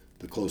wait,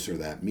 the closer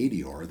that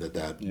meteor,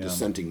 that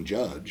dissenting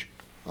judge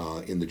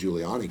in the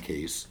Giuliani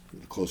case,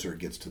 the closer it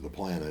gets to the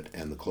planet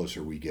and the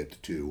closer we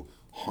get to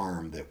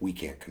harm that we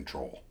can't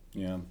control.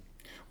 Yeah.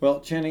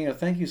 Well, Channing,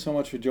 thank you so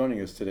much for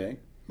joining us today.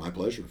 My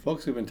pleasure.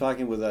 Folks, we've been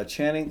talking with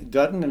Channing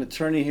Dutton, an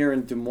attorney here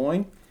in Des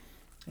Moines.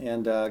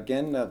 And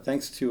again,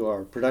 thanks to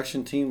our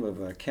production team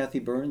of Kathy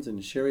Burns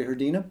and Sherry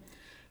Herdina.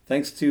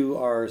 Thanks to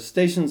our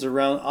stations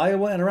around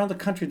Iowa and around the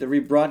country that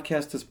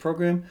rebroadcast this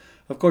program.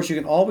 Of course, you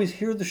can always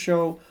hear the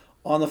show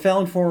on the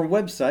Fallon Forum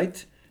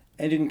website,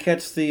 and you can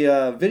catch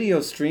the video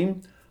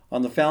stream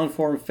on the Fallon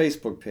Forum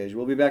Facebook page.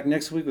 We'll be back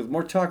next week with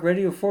more talk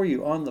radio for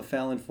you on the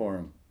Fallon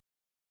Forum.